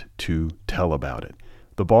lived to tell about it.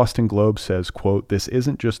 The Boston Globe says, quote, "This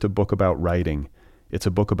isn't just a book about writing, it's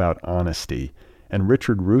a book about honesty." And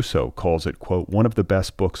Richard Russo calls it, quote, "one of the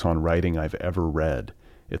best books on writing I've ever read.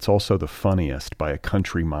 It's also the funniest by a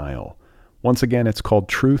country mile." Once again, it's called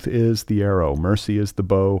Truth is the Arrow, Mercy is the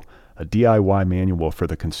Bow, a DIY manual for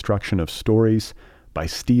the construction of stories by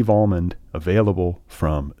Steve Almond, available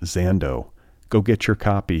from Zando. Go get your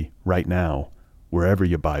copy right now, wherever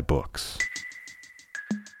you buy books.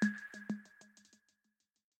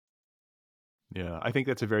 Yeah, I think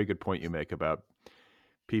that's a very good point you make about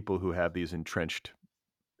people who have these entrenched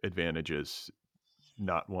advantages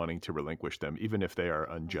not wanting to relinquish them, even if they are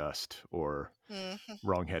unjust or Mm-hmm.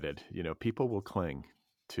 wrongheaded. People will cling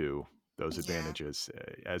to those Yeah. advantages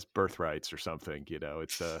as birthrights or something.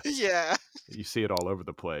 It's Yeah. you see it all over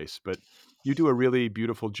the place. But you do a really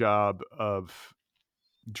beautiful job of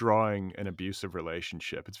drawing an abusive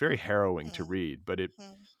relationship. It's very harrowing to read, but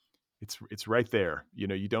Mm-hmm. it's right there.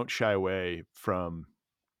 You don't shy away from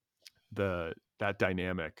that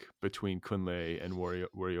dynamic between Kunle and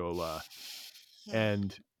Wariola,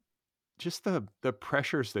 and just the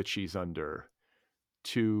pressures that she's under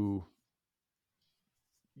to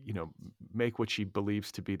make what she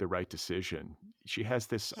believes to be the right decision. She has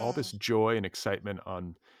all this joy and excitement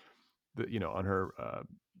on on her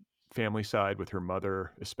family side with her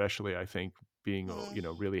mother, especially, I think, being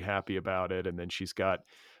really happy about it. And then she's got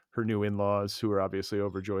her new in-laws who are obviously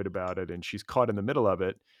overjoyed about it, and she's caught in the middle of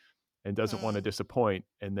it and doesn't want to disappoint.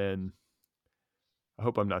 And then, I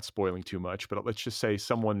hope I'm not spoiling too much, but let's just say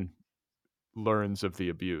someone learns of the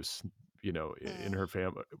abuse, in her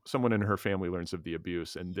family. Someone in her family learns of the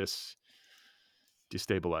abuse, and this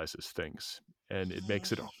destabilizes things, and it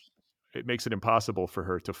makes it impossible for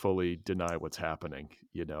her to fully deny what's happening.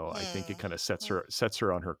 I think it kind of sets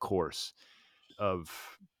her on her course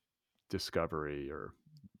of discovery, or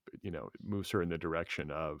moves her in the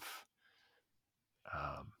direction of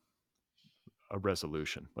um, a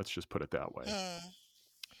resolution. Let's just put it that way.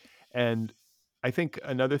 And I think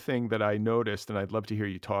another thing that I noticed, and I'd love to hear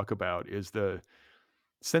you talk about, is the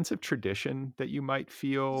sense of tradition that you might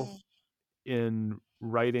feel in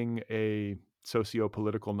writing a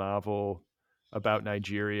socio-political novel about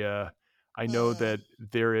Nigeria. I know that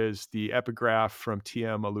there is the epigraph from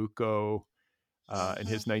T.M. Aluko in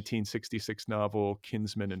his 1966 novel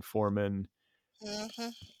Kinsman and Foreman.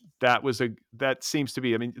 That seems to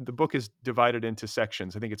be, I mean, the book is divided into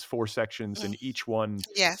sections. I think it's 4 sections, and each one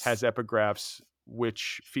Yes. has epigraphs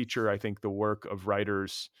which feature, I think, the work of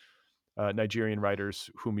writers Nigerian writers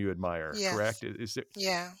whom you admire, Yes. correct? Is it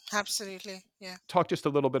Yeah, absolutely. Yeah. talk just a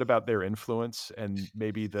little bit about their influence and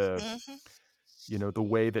maybe the Hmm. the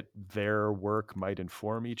way that their work might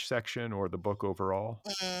inform each section or the book overall?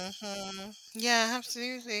 Yeah,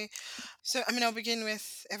 absolutely. So, I mean, I'll begin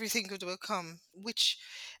with Everything Good Will Come, which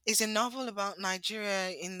is a novel about Nigeria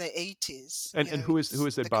in the 80s. And who It's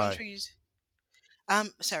is it the by? country's,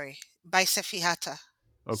 sorry, by Sefihata.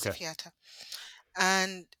 Okay. Sefihata.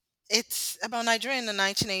 And it's about Nigeria in the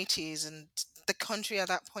 1980s, and the country at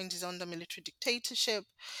that point is under military dictatorship,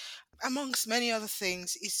 amongst many other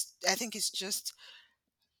things. I think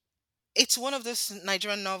it's one of those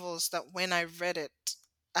Nigerian novels that when I read it,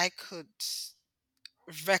 I could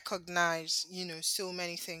recognize, so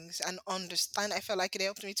many things and understand. I felt like it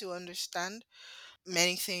helped me to understand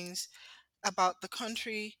many things about the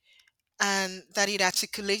country, and that it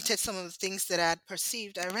articulated some of the things that I had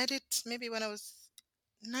perceived. I read it maybe when I was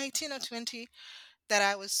 19 or 20, that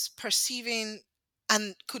I was perceiving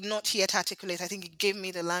and could not yet articulate. I think it gave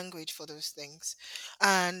me the language for those things.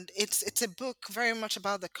 And it's a book very much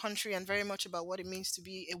about the country and very much about what it means to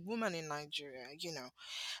be a woman in Nigeria.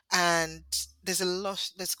 And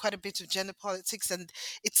there's quite a bit of gender politics, and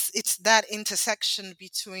it's that intersection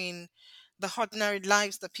between the ordinary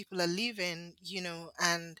lives that people are living,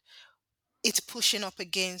 and it's pushing up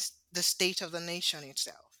against the state of the nation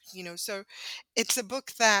itself. So it's a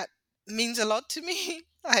book that means a lot to me.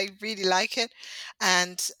 I really like it.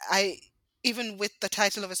 And I, even with the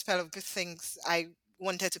title of A Spell of Good Things, I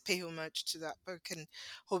wanted to pay homage to that book and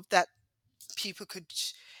hope that people could,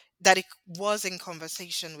 that it was in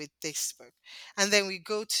conversation with this book. And then we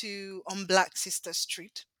go to On Black Sister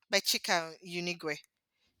Street by Chika Onigwe.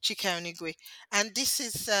 And this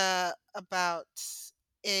is about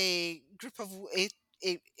a group of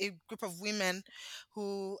a group of women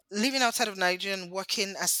who living outside of Nigeria and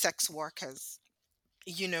working as sex workers.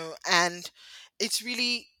 And it's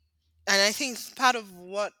really, and I think part of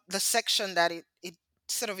what the section that it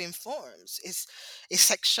sort of informs is a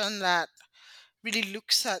section that really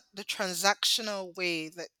looks at the transactional way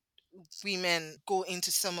that women go into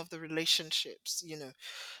some of the relationships,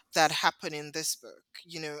 that happen in this book,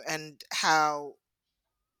 and how,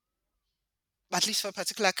 at least for a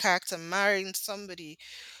particular character, marrying somebody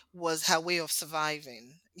was her way of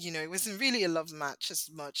surviving. It wasn't really a love match as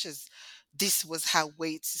much as this was her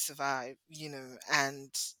way to survive, and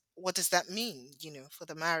what does that mean, for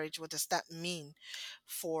the marriage? What does that mean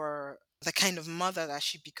for the kind of mother that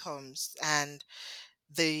she becomes and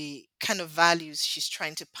the kind of values she's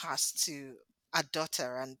trying to pass to a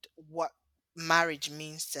daughter and what marriage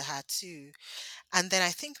means to her too. And then I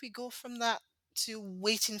think we go from that to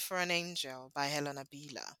Waiting for an Angel by Helena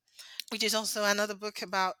Bila, which is also another book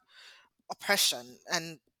about oppression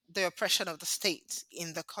and the oppression of the state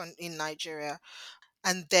in Nigeria.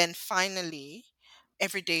 And then finally,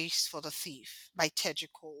 Every Day is for the Thief by Teju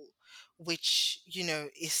Cole, which,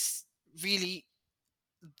 is really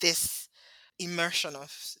this immersion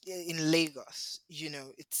of in Lagos.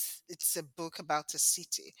 It's a book about a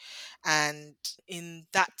city, and in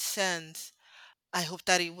that sense, I hope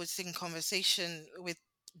that it was in conversation with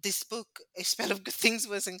this book. A Spell of Good Things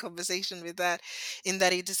was in conversation with that, in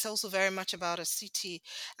that it is also very much about a city,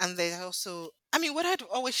 and there's also. I mean, what I'd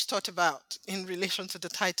always thought about in relation to the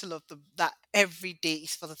title of the that Every Day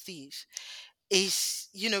is for the Thief is,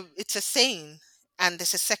 it's a saying, and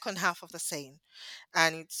there's a second half of the saying,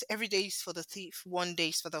 and it's every day is for the thief, one day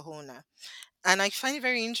is for the owner. And I find it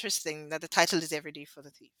very interesting that the title is Every Day for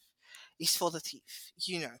the Thief. Is for the thief.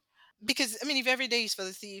 Because I mean, if every day is for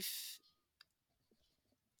the thief,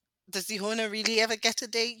 does the owner really ever get a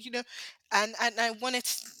day? And I wanted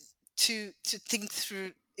to think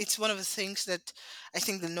through. It's one of the things that I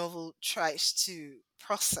think the novel tries to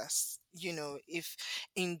process. If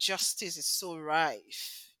injustice is so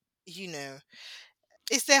rife, you know,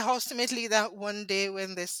 is there ultimately that one day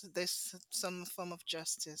when there's some form of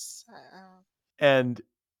justice? And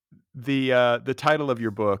the title of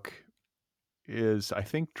your book is, I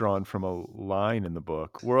think, drawn from a line in the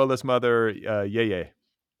book. Worldless mother, Yeye.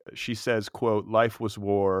 She says, quote, "Life was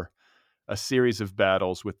war, a series of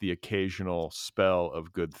battles with the occasional spell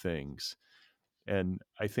of good things." And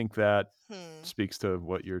I think that Hmm. speaks to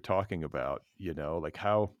what you're talking about, like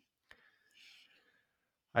how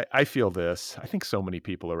I feel this. I think so many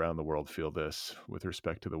people around the world feel this with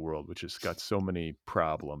respect to the world, which has got so many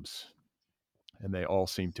problems. And they all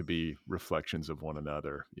seem to be reflections of one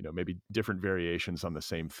another, maybe different variations on the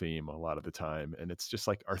same theme a lot of the time. And it's just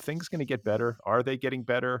like, are things going to get Hmm. better? Are they getting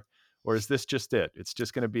better? Or is this just it? It's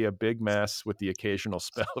just going to be a big mess with the occasional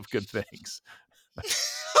spell of good things.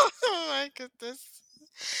 Oh my goodness.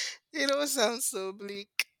 It all sounds so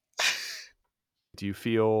bleak. Do you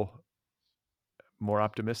feel more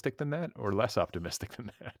optimistic than that or less optimistic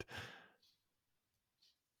than that?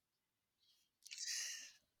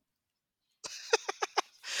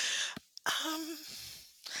 Um,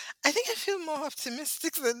 I think I feel more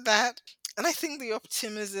optimistic than that, and I think the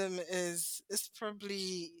optimism is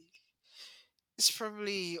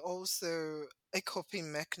probably also a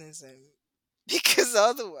coping mechanism because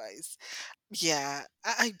otherwise, yeah,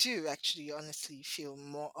 I do actually honestly feel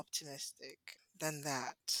more optimistic than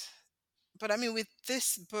that. But I mean, with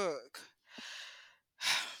this book,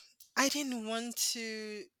 I didn't want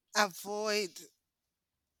to avoid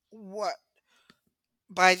what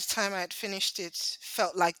by the time I had finished it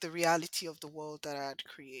felt like the reality of the world that I had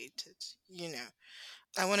created. You know,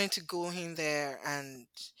 I wanted to go in there and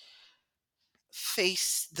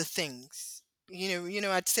face the things.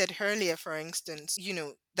 I'd said earlier, for instance,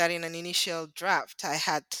 that in an initial draft, I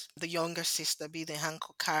had the younger sister be the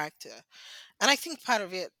Hancock character. And I think part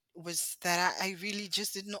of it was that I really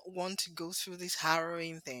just did not want to go through this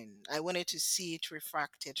harrowing thing. I wanted to see it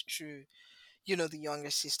refracted through, the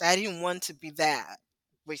younger sister. I didn't want to be there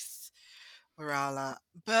with Rala.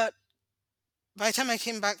 But by the time I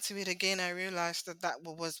came back to it again, I realized that that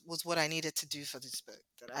was what I needed to do for this book.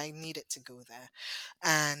 That I needed to go there,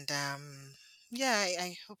 and yeah,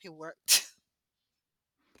 I hope it worked.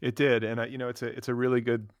 It did, and it's a really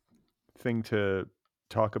good thing to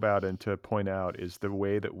talk about and to point out is the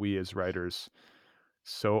way that we as writers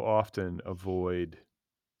so often avoid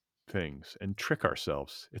things and trick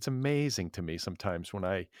ourselves. It's amazing to me sometimes when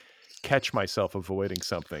I catch myself avoiding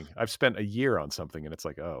something. I've spent a year on something and it's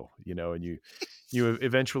like, "Oh," and you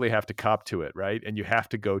eventually have to cop to it, right? And you have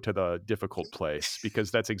to go to the difficult place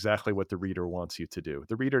because that's exactly what the reader wants you to do.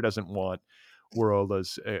 The reader doesn't want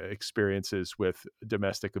Worola's experiences with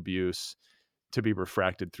domestic abuse to be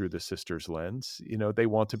refracted through the sister's lens. They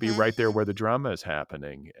want to be right there Hmm. where the drama is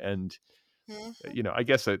happening. And Hmm. I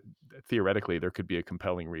guess that theoretically there could be a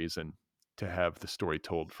compelling reason to have the story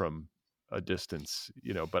told from a distance,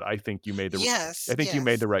 but I Yes, think you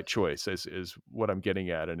made yes. the right choice is what I'm getting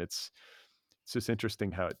at. And it's just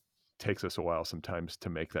interesting how it takes us a while sometimes to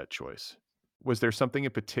make that choice. Was there something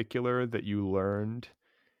in particular that you learned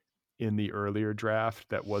in the earlier draft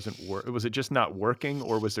that was it just not working,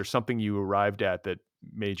 or was there something you arrived at that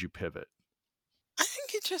made you pivot? I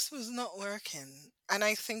think it just was not working, and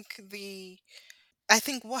I think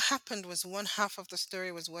what happened was one half of the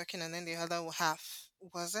story was working, and then the other half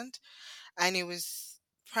wasn't, and it was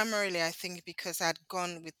primarily I think because I'd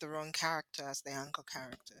gone with the wrong character as the anchor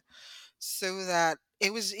character. So that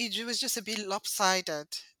it was just a bit lopsided,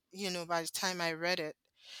 by the time I read it,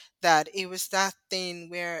 that it was that thing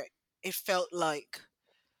where it felt like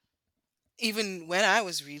even when I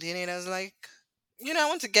was reading it, I was like, I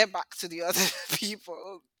want to get back to the other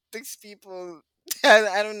people. These people,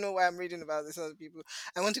 I don't know why I'm reading about these other people.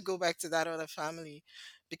 I want to go back to that other family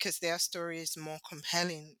because their story is more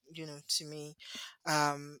compelling, to me.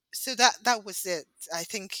 So that was it. I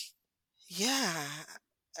think, yeah.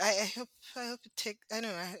 I hope it take. I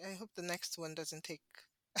know. I hope the next one doesn't take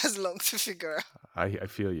as long to figure out. I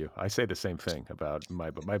feel you. I say the same thing about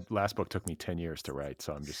but my last book took me 10 years to write,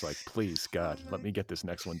 so I'm just like, "Please, Oh God, let my. me get this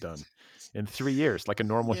next one done in 3 years like a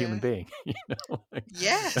normal human Yeah. being," you know? Like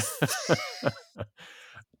Yes.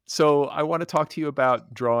 So, I wanna talk to you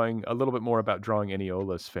about drawing a little bit more about drawing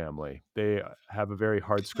Eniola's family. They have a very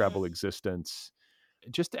Mm, hardscrabble existence.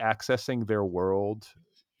 Just accessing their world,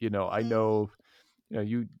 I mm, know,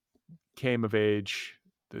 you came of age,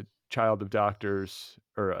 the child of doctors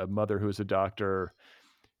or a mother who is a doctor,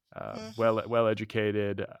 mhm, well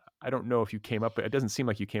educated. I don't know if you came up. It doesn't seem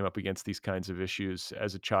like you came up against these kinds of issues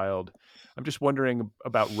as a child. I'm just wondering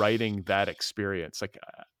about writing that experience. Like,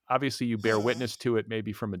 obviously, you bear mm, witness to it,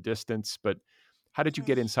 maybe from a distance, but how did you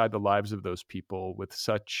get mm, inside the lives of those people with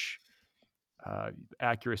such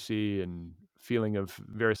accuracy and feeling of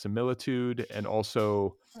verisimilitude, and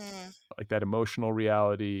also mm, like that emotional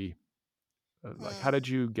reality? Like, how mm. did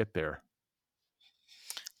you get there?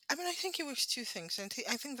 I mean, I think it was two things. I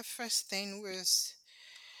think the first thing was,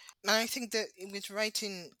 and I think that with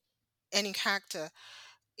writing any character,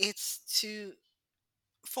 it's to,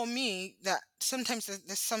 for me, that sometimes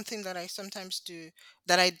there's something that I sometimes do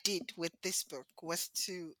that I did with this book was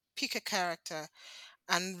to pick a character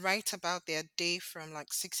and write about their day from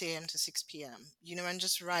like 6 a.m. to 6 p.m., and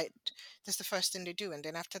just write, that's the first thing they do. And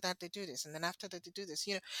then after that, they do this. And then after that, they do this,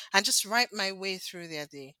 and just write my way through their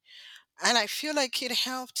day. And I feel like it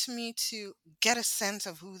helped me to get a sense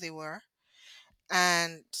of who they were.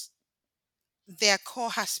 And their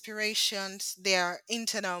core aspirations, their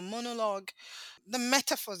internal monologue, the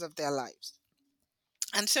metaphors of their lives.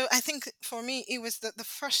 And so I think for me, it was the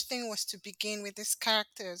first thing was to begin with these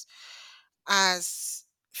characters as,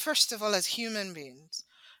 first of all, as human beings,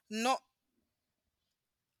 not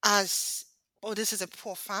as, oh, this is a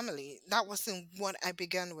poor family. That wasn't what I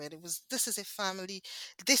began with. It was, this is a family,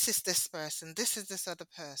 this is this person, this is this other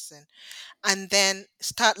person. And then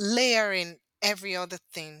start layering every other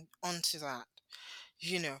thing onto that,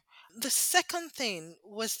 you know. The second thing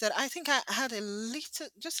was that I think I had a little,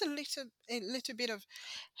 just a little bit of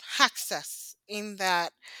access in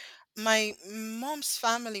that my mom's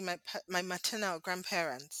family, my maternal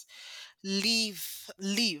grandparents lived,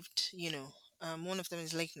 one of them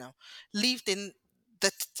is late now, lived in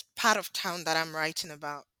the part of town that I'm writing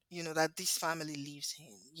about, that this family lives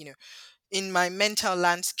in, in my mental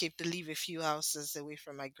landscape, they live a few houses away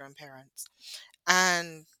from my grandparents.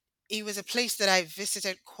 And it was a place that I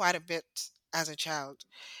visited quite a bit as a child.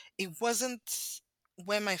 It wasn't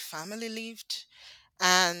where my family lived,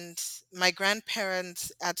 and my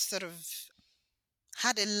grandparents had sort of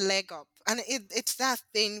had a leg up. And it's that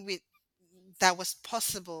thing with that was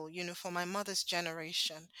possible, for my mother's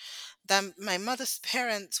generation, that my mother's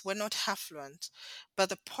parents were not affluent, but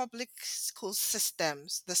the public school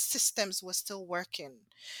systems, the systems were still working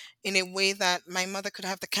in a way that my mother could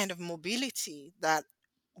have the kind of mobility that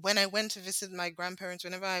when I went to visit my grandparents,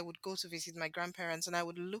 whenever I would go to visit my grandparents and I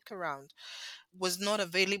would look around, was not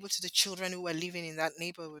available to the children who were living in that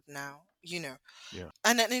neighborhood now. Yeah.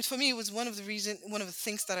 And for me, it was one of the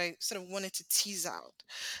things that I sort of wanted to tease out,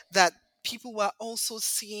 that people were also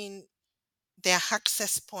seeing their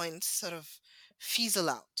access points sort of fizzle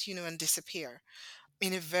out, and disappear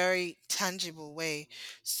in a very tangible way.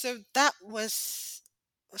 So that was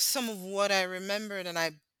some of what I remembered and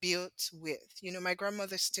I built with. My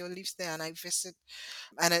grandmother still lives there and I visit,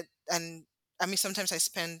 and I mean sometimes I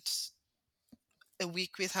spend a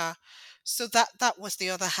week with her. So that was the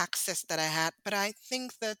other access that I had. But I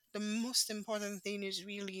think that the most important thing is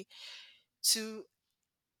really to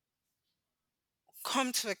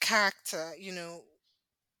come to a character,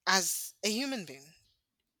 as a human being,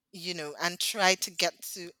 and try to get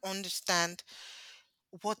to understand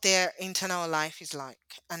what their internal life is like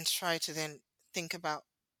and try to then think about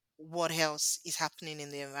what else is happening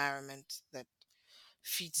in the environment that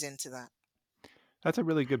feeds into that. That's a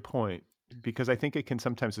really good point because I think it can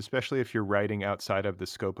sometimes, especially if you're writing outside of the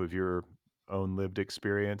scope of your own lived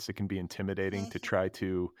experience, it can be intimidating to Hmm. try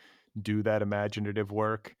to do that imaginative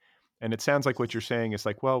work. And it sounds like what you're saying is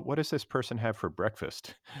like, well, what does this person have for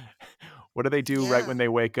breakfast? What do they do right Yeah. when they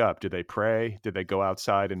wake up? Do they pray? Do they go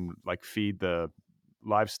outside and like feed the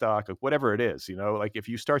livestock? Like, whatever it is, like if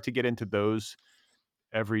you start to get into those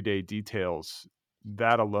everyday details,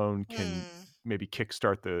 that alone can Hmm. maybe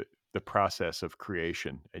kickstart the process of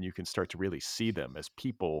creation, and you can start to really see them as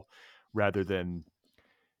people rather than,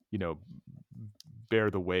 you know, bear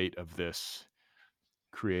the weight of this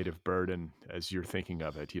creative burden as you're thinking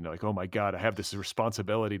of it, like, "Oh my god, I have this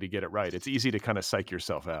responsibility to get it right." It's easy to kinda psych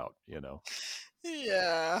yourself out.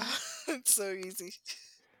 Yeah. It's so easy.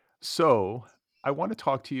 So, I wanna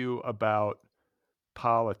talk to you about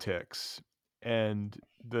politics and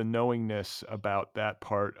the knowingness about that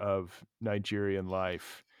part of Nigerian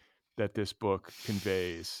life that this book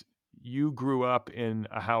conveys. You grew up in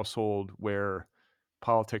a household where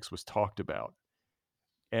politics was talked about,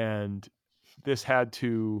 and this had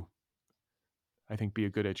to, I think, be a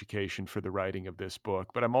good education for the writing of this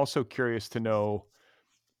book. But I'm also curious to know,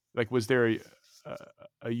 like, was there a,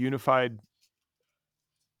 a unified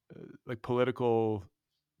like political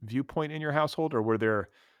viewpoint in your household, or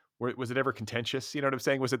was it ever contentious? You know what I'm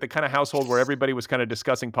saying? Was it the kind of household where everybody was kind of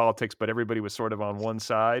discussing politics, but everybody was sort of on one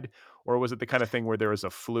side, or was it the kind of thing where there was a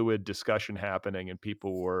fluid discussion happening and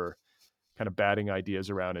people were kind of batting ideas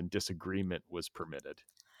around and disagreement was permitted?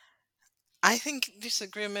 I think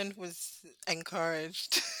disagreement was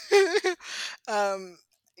encouraged. um,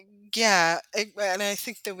 yeah, and I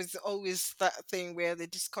think there was always that thing where the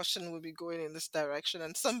discussion would be going in this direction,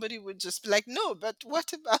 and somebody would just be like, "No, but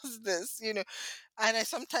what about this?" And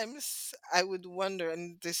I would wonder,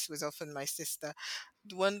 and this was often my sister,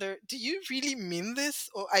 wonder, do you really mean this,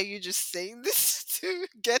 or are you just saying this to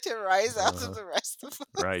get a rise out of Uh-huh. the rest of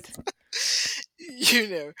Right. us? you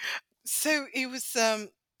know. So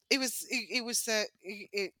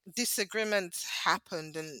disagreements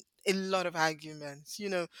happened and a lot of arguments.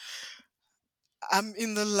 In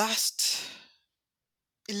the last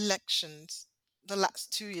elections, the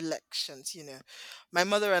last two elections, my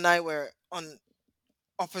mother and I were on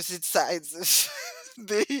opposite sides of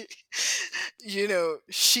they,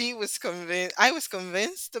 she was convinced, I was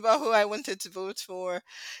convinced about who I wanted to vote for.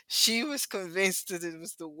 She was convinced that it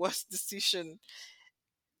was the worst decision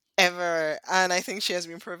ever, and I think she has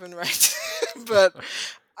been proven right. But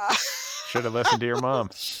uh, Should have listened to your mom.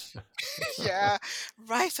 yeah,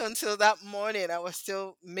 right until that morning, I was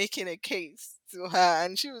still making a case to her,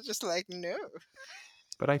 and she was just like, "No."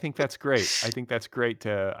 But I think that's great. I think that's great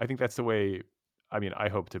to I think that's the way I mean, I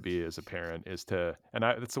hope to be as a parent is to and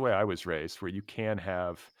that's the way I was raised, where you can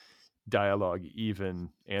have dialogue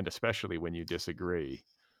even and especially when you disagree.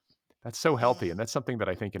 That's so healthy, and Mm, that's something that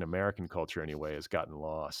I think in American culture anyway has gotten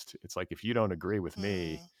lost. It's like, if you don't agree with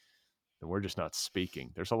me, mm, then we're just not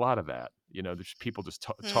speaking. There's a lot of that. There's people just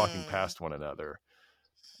talking mm, past one another.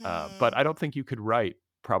 But mm, I don't think you could write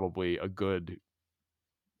probably a good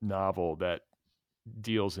novel that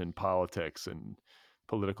deals in politics and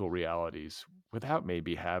political realities without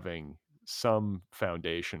maybe having some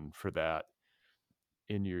foundation for that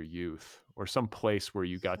in your youth or some place where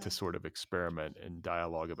you got to mm, sort of experiment and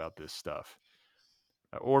dialogue about this stuff.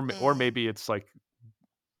 Or mm, maybe it's like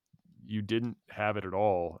you didn't have it at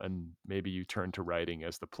all and maybe you turned to writing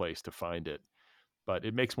as the place to find it. But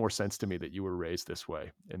it makes more sense to me that you were raised this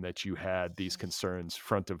way and that you had these concerns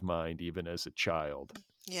front of mind even as a child.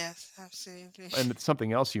 yes, absolutely. And it's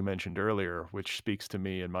something else you mentioned earlier, which speaks to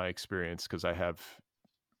me in my experience because I have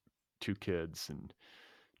two kids and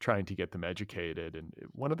trying to get them educated. And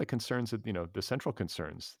one of the concerns that, the central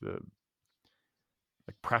concerns, the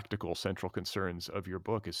like practical central concerns of your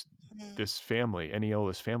book is Mm, this family,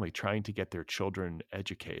 Eniola's family, trying to get their children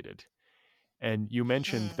educated. And you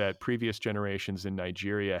mentioned mm, that previous generations in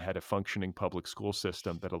Nigeria had a functioning public school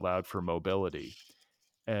system that allowed for mobility.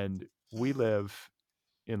 And we mm, live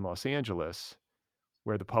in Los Angeles,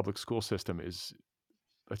 where the public school system is,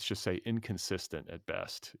 let's just say, inconsistent at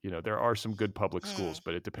best. There are some good public schools, mm,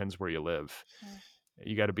 but it depends where you live. mm,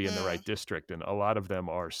 You got to be in the mm, right district, and a lot of them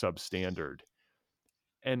are substandard.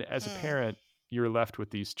 And as a mm, parent, you're left with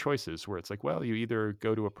these choices where it's like, well, you either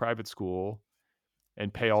go to a private school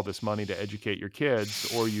and pay all this money to educate your kids,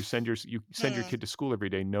 or you send your mm, kid to school every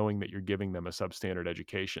day knowing that you're giving them a substandard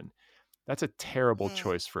education. That's a terrible mm,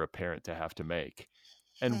 choice for a parent to have to make.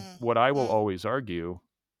 And mm, what I will mm. always argue,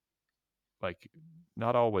 like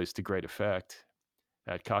not always to great effect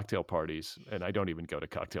at cocktail parties, and I don't even go to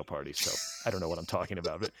cocktail parties, so I don't know what I'm talking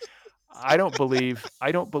about, but I don't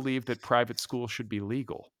believe that private school should be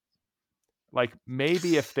legal. Like,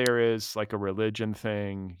 maybe if there is, like, a religion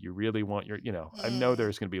thing, you really want I know Mm,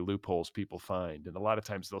 there's gonna be loopholes people find, and a lot of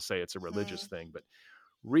times they'll say it's a religious mm, thing, but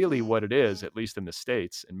really mm, what it is, mm, at least in the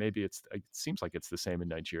States, and maybe it seems like it's the same in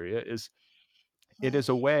Nigeria, is it mm, is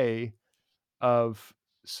a way of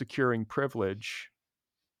securing privilege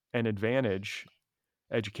and advantage,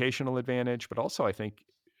 educational advantage, but also I think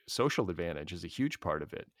social advantage is a huge part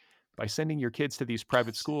of it. By sending your kids to these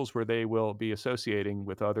private schools where they will be associating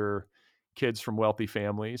with other kids from wealthy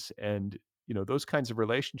families and those kinds of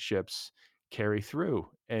relationships carry through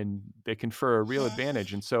and they confer a real mhm,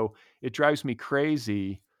 advantage. And so it drives me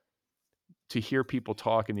crazy to hear people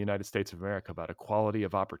talk in the United States of America about equality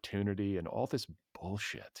of opportunity and all this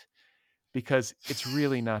bullshit because it's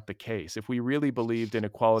really not the case. If we really believed in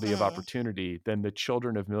equality of mm, opportunity, then the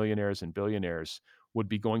children of millionaires and billionaires would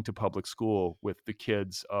be going to public school with the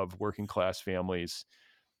kids of working class families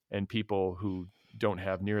and people who don't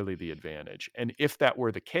have nearly the advantage. And if that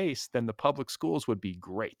were the case, then the public schools would be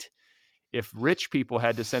great. If rich people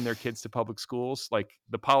had to send their kids to public schools, like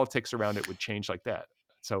the politics around it would change like that.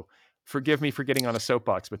 So forgive me for getting on a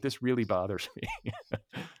soapbox, but this really bothers me.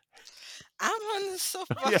 I'm on the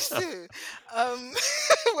soapbox Yeah. too. Um,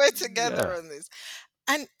 we're together Yeah. on this.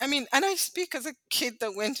 And I mean, and I speak as a kid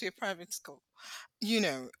that went to a private school,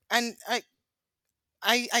 and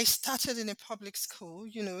I started in a public school,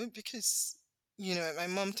 because, my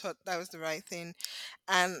mom thought that was the right thing.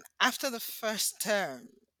 And after the first term,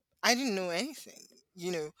 I didn't know anything,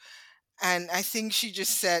 you know, and I think she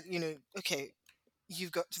just said, okay,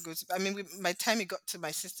 you've got to go to, I mean, by the time it got to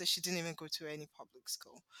my sister, she didn't even go to any public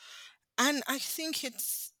school. And I think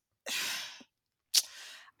it's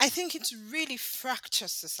really fractured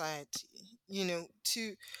society,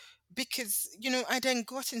 to because I then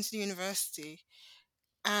got into the university,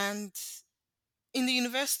 and in the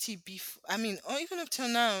university before, I mean, or even up till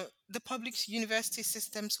now, the public university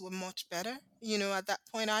systems were much better. At that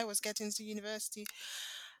point, I was getting to university,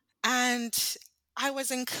 and I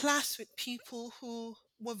was in class with people who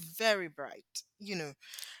were very bright,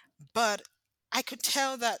 but I could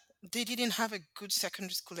tell that they didn't have a good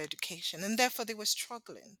secondary school education, and therefore they were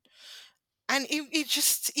struggling. And it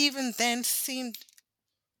just even then seemed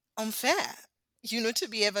unfair. to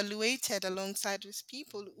be evaluated alongside with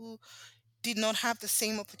people who did not have the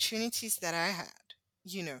same opportunities that I had,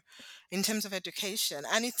 you know, in terms of education.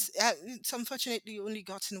 And it's unfortunately only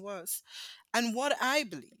gotten worse. And what I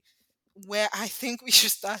believe, where I think we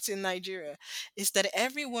should start in Nigeria, is that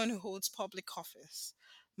everyone who holds public office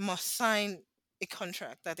must sign a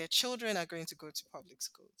contract that their children are going to go to public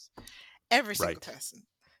schools. Every single Right. person.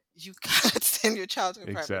 You can't send your child to a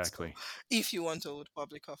private school Exactly. if you want to hold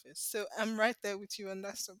public office. So I'm right there with you on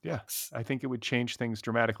that Yeah. soapbox. I think it would change things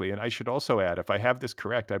dramatically. And I should also add, if I have this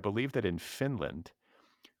correct, I believe that in Finland,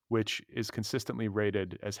 which is consistently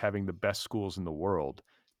rated as having the best schools in the world,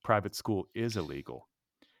 private school is illegal.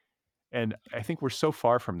 And I think we're so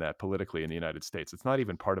far from that politically in the United States. It's not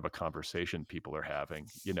even part of a conversation people are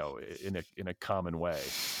having, in a common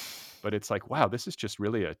way. But it's like, wow, this is just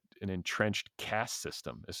really an entrenched caste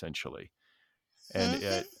system, essentially. And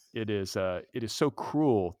Hmm. it is so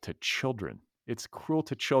cruel to children. It's cruel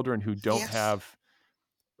to children who don't Yes. have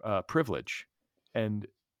privilege, and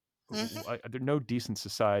Hmm. no decent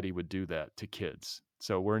society would do that to kids.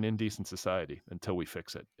 So we're an indecent society until we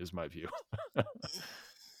fix it, is my view.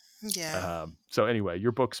 Yeah. So anyway,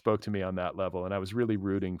 your book spoke to me on that level, and I was really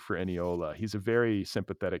rooting for Eniola. He's a very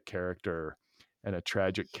sympathetic character and a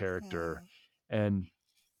tragic character, Mm, and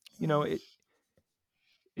you know mm,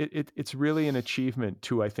 it's really an achievement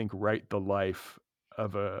to, I think, write the life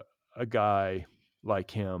of a guy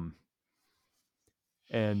like him,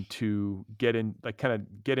 and to get in, like, kind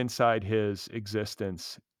of get inside his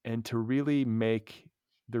existence, and to really make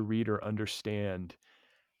the reader understand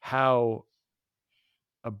how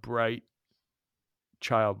a bright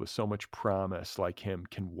child with so much promise like him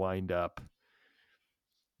can wind up,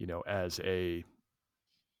 as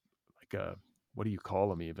like a, what do you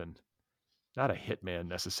call him even? Not a hitman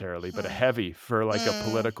necessarily, but a mm, heavy for like mm, a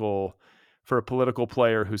political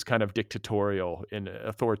player who's kind of dictatorial and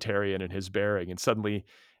authoritarian in his bearing. And suddenly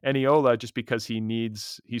Eniola, just because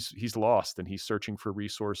he's lost and he's searching for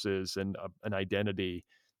resources and an identity,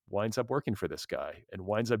 winds up working for this guy and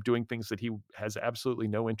winds up doing things that he has absolutely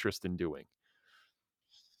no interest in doing,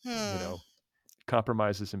 you mm, know,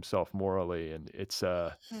 compromises himself morally. And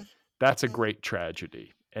mm, that's a mm, great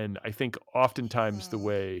tragedy. And I think oftentimes the mm,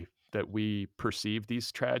 way that we perceive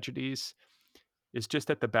these tragedies is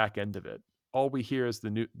just at the back end of it. All we hear is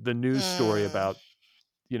the news story mm, about,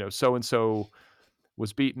 so and so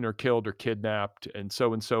was beaten or killed or kidnapped, and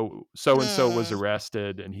so and so was mm.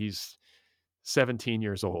 arrested, and he's 17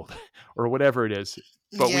 years old or whatever it is.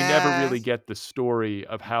 But we never Yeah. really get the story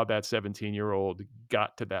of how that 17-year-old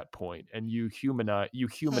got to that point. And you humanize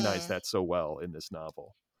Mm, that so well in this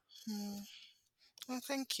novel. mm. Well,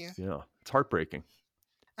 thank you. Yeah, it's heartbreaking.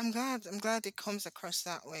 I'm glad. I'm glad it comes across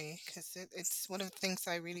that way because it's one of the things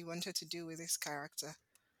I really wanted to do with this character.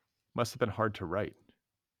 Must have been hard to write,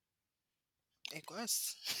 It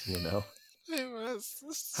was. you know? It was.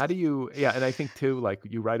 How do you Yeah, and I think too, like,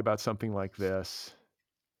 you write about something like this,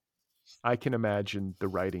 I can imagine the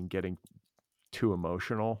writing getting too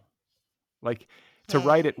emotional. Like, to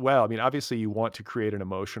write Hmm, it well, I mean, obviously, you want to create an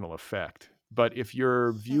emotional effect, but if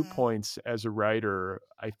your hmm. viewpoints as a writer,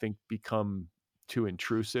 I think, become too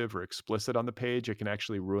intrusive or explicit on the page, it can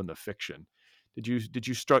actually ruin the fiction. Did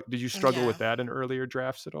you struggle Yeah. with that in earlier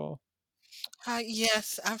drafts at all?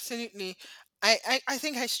 Yes, absolutely. I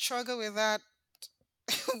think I struggle with that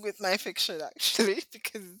with my fiction actually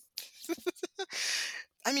because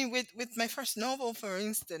I mean with my first novel, for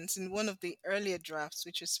instance, in one of the earlier drafts,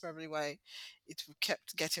 which is probably why it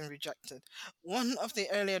kept getting rejected, one of the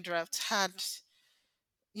earlier drafts had,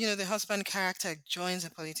 the husband character joins a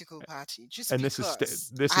political party just And because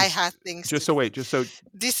this I is had things to just so say. wait, just so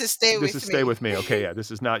This is Stay this With is Stay Me. With Me. Okay, yeah,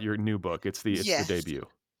 this is not your new book. It's the Yes, debut.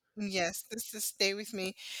 yes, this is Stay With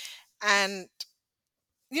Me. And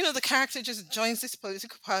the character just joins this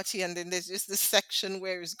political party, and then there's just this section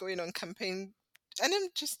where he's going on campaign. And I'm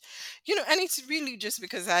just, and it's really just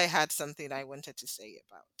because I had something I wanted to say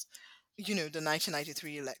about, the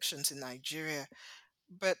 1993 elections in Nigeria.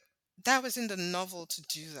 But that was in the novel to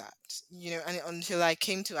do that, and until I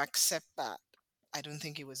came to accept that, I don't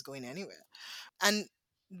think it was going anywhere. And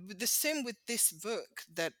the same with this book,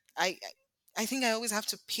 that I think I always have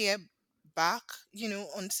to peer back,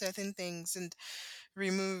 on certain things and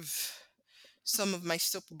remove some of my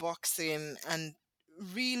soapboxing and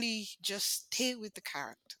really just stay with the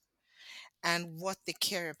character and what they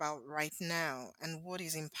care about right now and what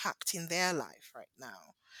is impacting their life right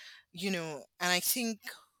now. And I think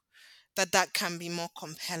that that can be more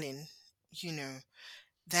compelling, you know,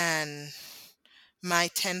 than my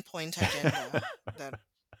 10-point agenda that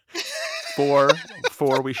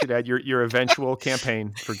four, we should add your eventual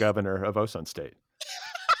campaign for governor of Osun State.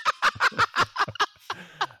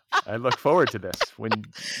 I look forward to this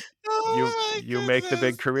when Oh my you make the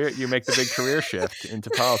big goodness. career shift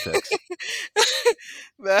into politics.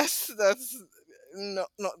 That's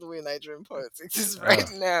not the way Nigerian politics is right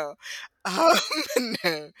Oh, now. Um,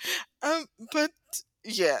 no. But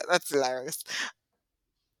yeah, that's hilarious.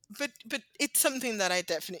 But it's something that I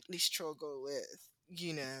definitely struggle with,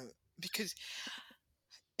 because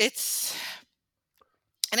it's,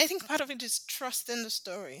 and I think part of it is trust in the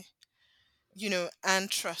story,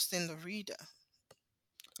 and trust in the reader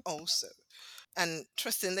also, and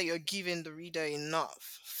trusting that you're giving the reader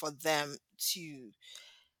enough for them to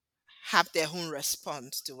have their own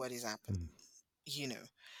response to what is happening, mm, you know,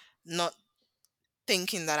 not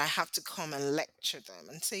thinking that I have to come and lecture them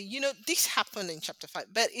and say, this happened in chapter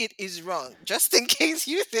 5, but it is wrong, just in case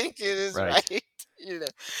you think it is right. right. you know.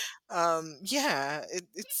 Yeah,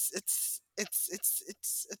 it's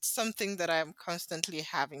something that I'm constantly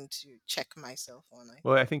having to check myself on, I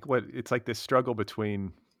Well, I think. think what it's like this struggle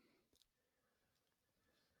between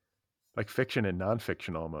like fiction and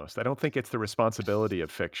nonfiction almost. I don't think it's the responsibility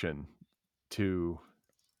of fiction to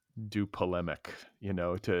do polemic,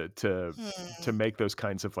 to Hmm. make those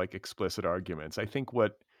kinds of like explicit arguments. I think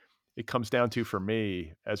what it comes down to for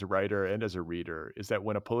me as a writer and as a reader is that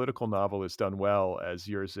when a political novel is done well, as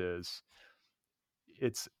yours is,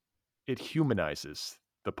 it's it humanizes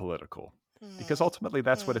the political because Hmm. ultimately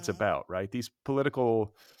that's what it's Hmm. about, right? These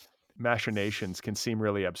political machinations can seem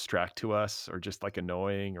really abstract to us or just like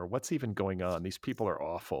annoying or what's even going on. These people are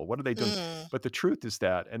awful. What are they doing? Hmm. But the truth is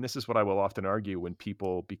that, and this is what I will often argue when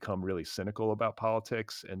people become really cynical about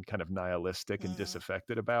politics and kind of nihilistic and Hmm.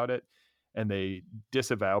 disaffected about it, and they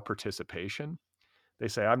disavow participation. They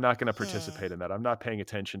say, I'm not going to Hmm. participate in that. I'm not paying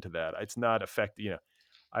attention to that. It's not affecting,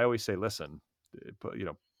 I always say, listen,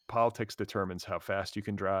 politics determines how fast you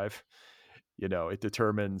can drive. It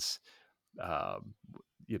determines, um,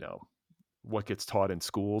 you know, what gets taught in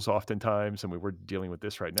schools oftentimes. I mean, we're dealing with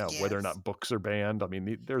this right now, whether or Yes. not books are banned. I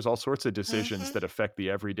mean, there's all sorts of decisions Hmm. that affect the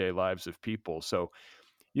everyday lives of people. So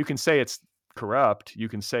you can say it's corrupt, you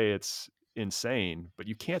can say it's insane, but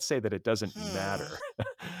you can't say that it doesn't Hmm. matter.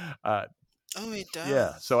 uh, Oh, it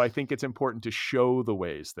yeah. So does. I think it's important to show the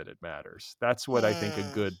ways that it matters. That's what I think a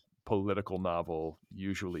Hmm. good political novel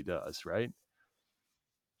usually does, right?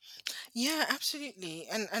 Yeah, absolutely.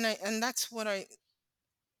 And that's what I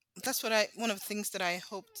one of the things that I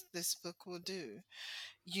hoped this book will do.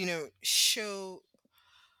 Show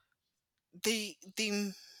the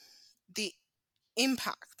the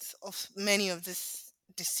impact of many of these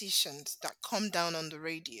decisions that come down on the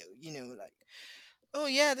radio. Like, oh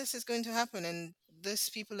yeah, this is going to happen, and these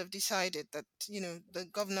people have decided that, the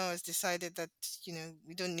governor has decided that,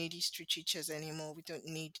 we don't need history teachers anymore. We don't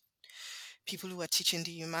need people who are teaching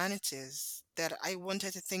the humanities. That I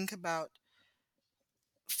wanted to think about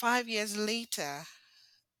 5 years later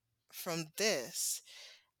from this.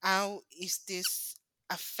 How is this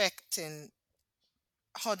affecting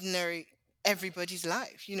ordinary everybody's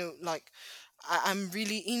life? Like, I'm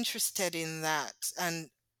really interested in that, and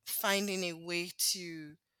finding a way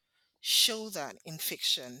to show that in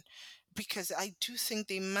fiction, because I do think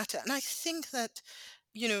they matter. And I think that,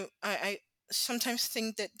 I sometimes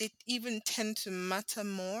think that they even tend to matter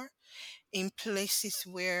more in places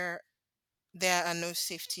where there are no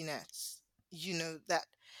safety nets. That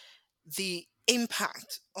the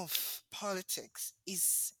impact of politics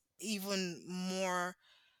is even more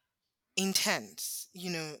intense,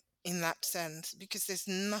 in that sense, because there's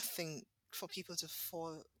nothing for people to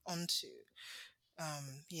fall onto.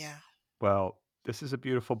 Yeah. Well, this is a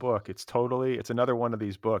beautiful book. It's another one of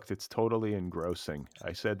these books. It's totally engrossing.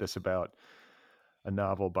 I said this about a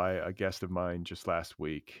novel by a guest of mine just last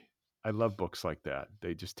week. I love books like that.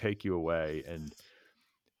 They just take you away and,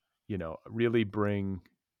 really bring,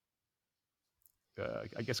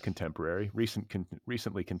 I guess,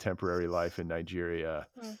 recently contemporary life in Nigeria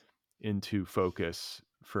Mm, into focus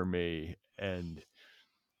for me. And,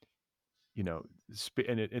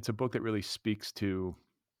 and it's a book that really speaks to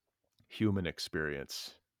human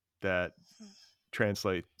experience that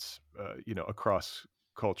translates, across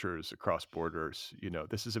cultures, across borders.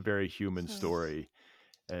 This is a very human mm. story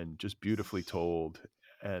and just beautifully told.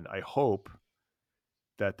 And I hope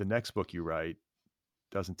that the next book you write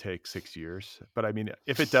doesn't take 6 years. But I mean,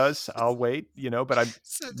 if it does, I'll wait, but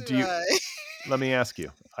So do do you, I. let me ask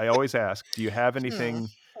you, I always ask, do you have Hmm,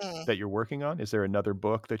 anything hmm. that you're working on? Is there another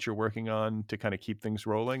book that you're working on to kind of keep things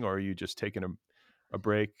rolling? Or are you just taking a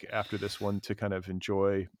break after this one to kind of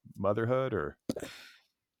enjoy motherhood or?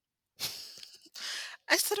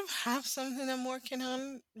 I sort of have something I'm working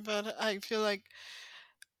on, but I feel like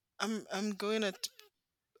I'm going at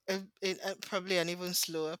probably an even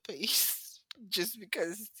slower pace, just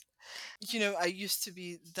because I used to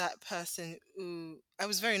be that person who I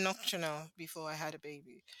was very nocturnal before I had a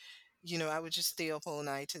baby. I would just stay up all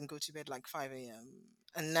night and go to bed like 5 a.m.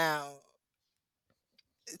 And now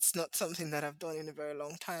it's not something that I've done in a very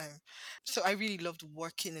long time. So I really loved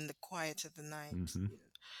working in the quiet of the Hmm. night.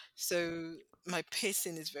 So my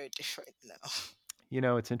pacing is very different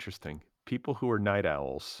now. It's interesting. People who are night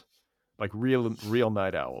owls, like real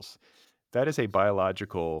night owls, that is a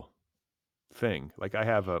biological thing. Like I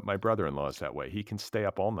have my brother-in-law is that way. He can stay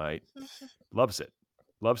up all night, loves it,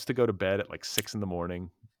 loves to go to bed at like 6 in the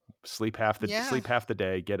morning, Yeah. sleep half the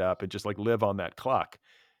day, get up and just like live on that clock.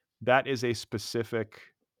 That is a specific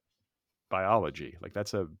biology. Like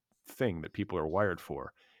that's a thing that people are wired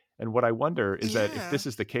for. And what I wonder is that if Yeah. this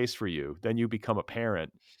is the case for you, then you become a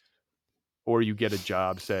parent or you get a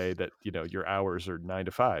job, say that, your hours are 9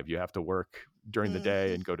 to 5. You have to work during the day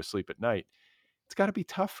Hmm. and go to sleep at night. It's got to be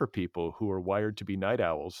tough for people who are wired to be night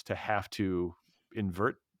owls to have to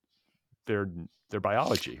invert their their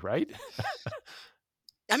biology, right?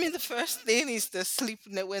 I mean, the first thing is the sleep.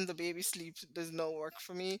 When the baby sleeps, does not work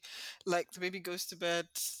for me. Like the baby goes to bed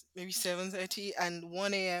maybe 7:30, and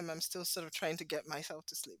 1 a.m. I'm still sort of trying to get myself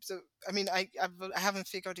to sleep. So I mean, I haven't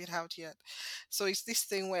figured it out yet. So it's this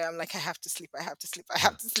thing where I'm like, I have to sleep. I have to sleep. I Yeah.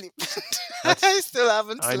 have to sleep. That's I still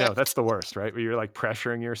haven't I know, that's slept. the worst, right? Where you're like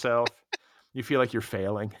pressuring yourself. You feel like you're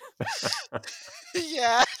failing.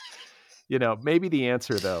 Yeah. Maybe the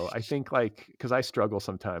answer though, I think like cuz I struggle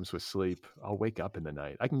sometimes with sleep. I'll wake up in the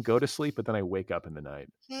night. I can go to sleep, but then I wake up in the night.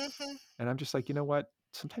 Hmm. And I'm just like, "You know what?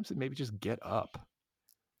 Sometimes it maybe just get up."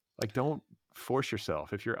 Like don't force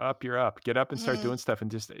yourself. If you're up, you're up. Get up and start Hmm. doing stuff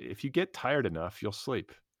and just if you get tired enough, you'll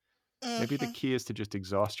sleep. Maybe the Hmm. key is to just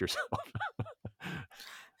exhaust yourself.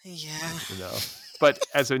 Yeah. you know. But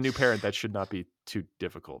as a new parent, that should not be too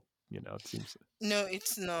difficult. It seems. No,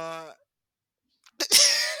 it's not.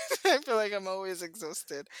 I feel like I'm always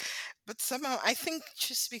exhausted. But somehow, I think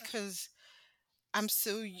just because I'm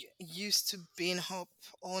so used to being up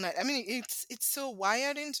all night. I mean, it's so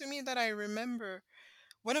wired into me that I remember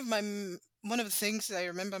one of the things that I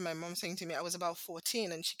remember my mom saying to me. I was about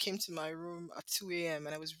 14, and she came to my room at 2 a.m.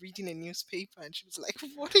 and I was reading a newspaper, and she was like,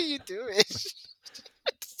 "What are you doing?"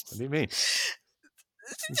 What do you mean?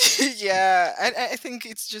 Yeah, I think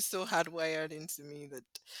it's just so hardwired into me that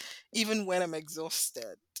even when I'm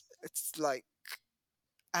exhausted, it's like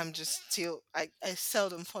I'm just still I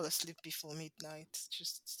seldom fall asleep before midnight.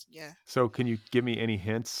 Just yeah. So, can you give me any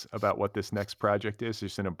hints about what this next project is,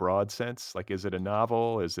 just in a broad sense? Like, is it a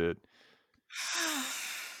novel? Is it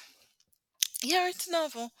Yeah, it's a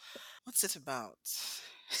novel. What's it about?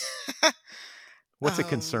 what's it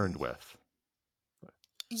concerned um with?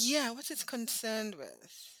 yeah, what's it concerned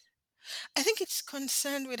with? I think it's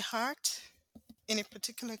concerned with heart in a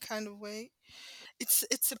particular kind of way.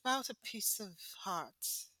 It's about a piece of heart.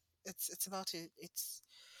 It's about it. It's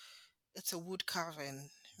a wood carving,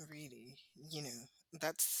 really.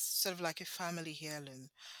 That's sort of like a family heirloom,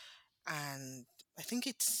 and I think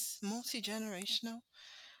it's multi generational.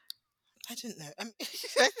 I don't know.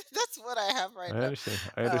 That's what I have right I now. understand.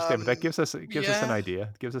 I understand, but that gives us an Yeah, idea.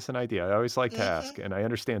 It gives us an idea. I always like to hmm ask, and I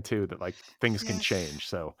understand too that like things can yeah, change.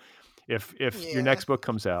 So, if your yeah, next book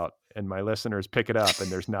comes out and my listeners pick it up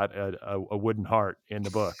and there's not a wooden heart in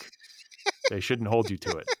the book, they shouldn't hold you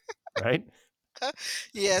to it, right?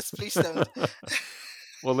 yes. Please don't.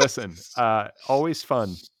 Well, listen, always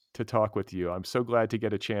fun to talk with you. I'm so glad to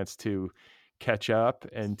get a chance to catch up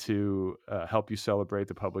and to help you celebrate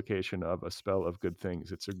the publication of A Spell of Good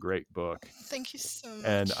Things. It's a great book. Thank you so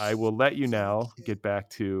And much. I will let you Thank now you. get back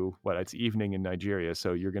to what it's evening in Nigeria.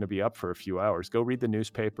 So you're going to be up for a few hours. Go read the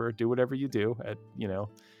newspaper, do whatever you do at,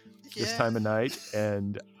 this Yeah. time of night.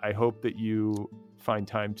 And I hope that you find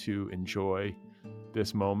time to enjoy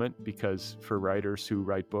this moment because for writers who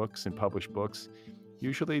write books and publish books,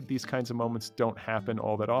 usually these kinds of moments don't happen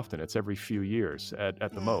all that often. It's every few years at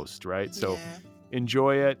the Mm, most, right? So yeah.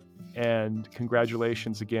 enjoy it and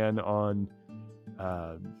congratulations again on,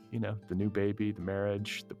 the new baby, the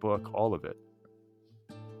marriage, the book, all of it.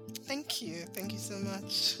 Thank you. Thank you so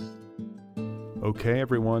much. Okay,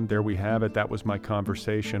 everyone, there we have it. That was my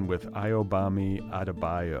conversation with Ayobami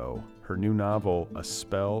Adebayo. Her new novel, A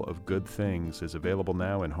Spell of Good Things, is available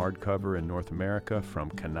now in hardcover in North America from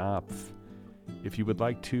Knopf. If you would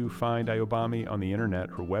like to find Ayobami on the internet,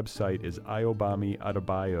 her website is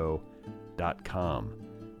ayobamiadebayo.com.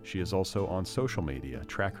 She is also on social media.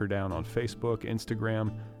 Track her down on Facebook,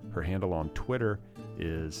 Instagram, Her handle on Twitter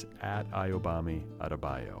is @Ayobami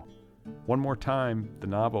Adebayo. One more time, the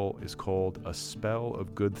novel is called A Spell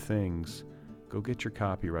of Good Things. Go get your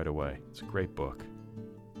copy right away. It's a great book.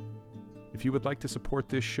 If you would like to support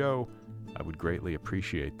this show, I would greatly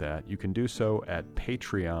appreciate that. You can do so at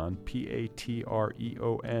Patreon,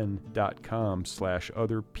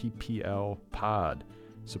 patreon.com/otherpplpod.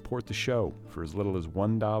 Support the show for as little as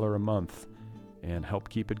 $1 a month and help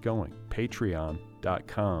keep it going.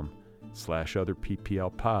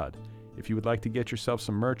 Patreon.com/otherpplpod. If you would like to get yourself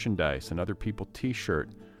some merchandise, an Other People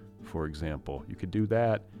t-shirt, for example, you could do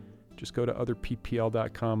that. Just go to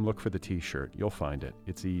otherppl.com, look for the t-shirt. You'll find it.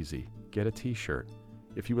 It's easy. Get a t-shirt.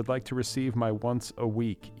 If you would like to receive my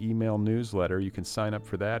once-a-week email newsletter, you can sign up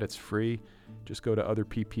for that. It's free. Just go to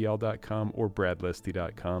otherppl.com or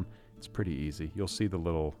bradlisty.com. It's pretty easy. You'll see the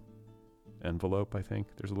little envelope, I think.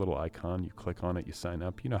 There's a little icon. You click on it, you sign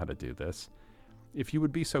up. You know how to do this. If you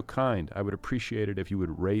would be so kind, I would appreciate it if you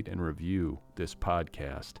would rate and review this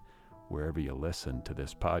podcast wherever you listen to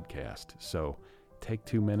this podcast. So take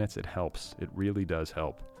 2 minutes. It helps. It really does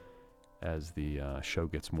help as the show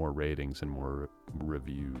gets more ratings and more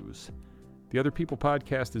reviews. The Other People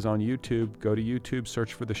podcast is on YouTube. Go to YouTube,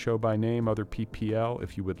 search for the show by name, Other PPL,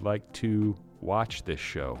 if you would like to watch this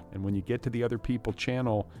show. And when you get to the Other People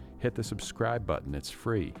channel, hit the subscribe button. It's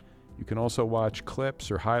free. You can also watch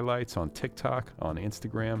clips or highlights on TikTok, on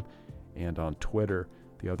Instagram, and on Twitter.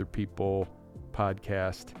 The Other People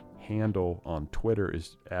podcast handle on Twitter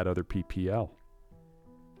is @OtherPPL.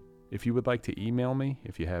 If you would like to email me,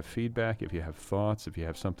 if you have feedback, if you have thoughts, if you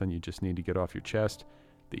have something you just need to get off your chest,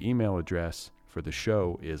 the email address for the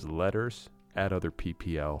show is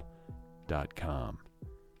letters@otherppl.com.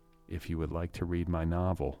 If you would like to read my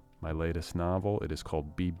novel, my latest novel, it is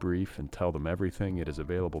called Be Brief and Tell Them Everything. It is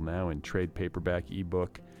available now in trade paperback,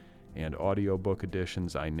 ebook, and audiobook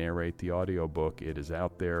editions. I narrate the audiobook. It is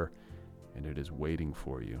out there, and it is waiting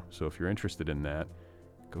for you. So if you're interested in that,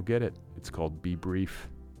 go get it. It's called Be Brief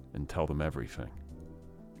and Tell Them Everything.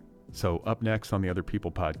 So up next on the Other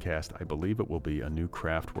People podcast, I believe it will be a new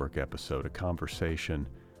Craftwork episode, a conversation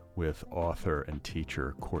with author and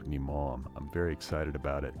teacher Courtney Maum. I'm very excited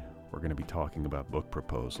about it. We're going to be talking about book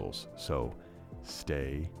proposals, so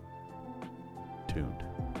stay tuned.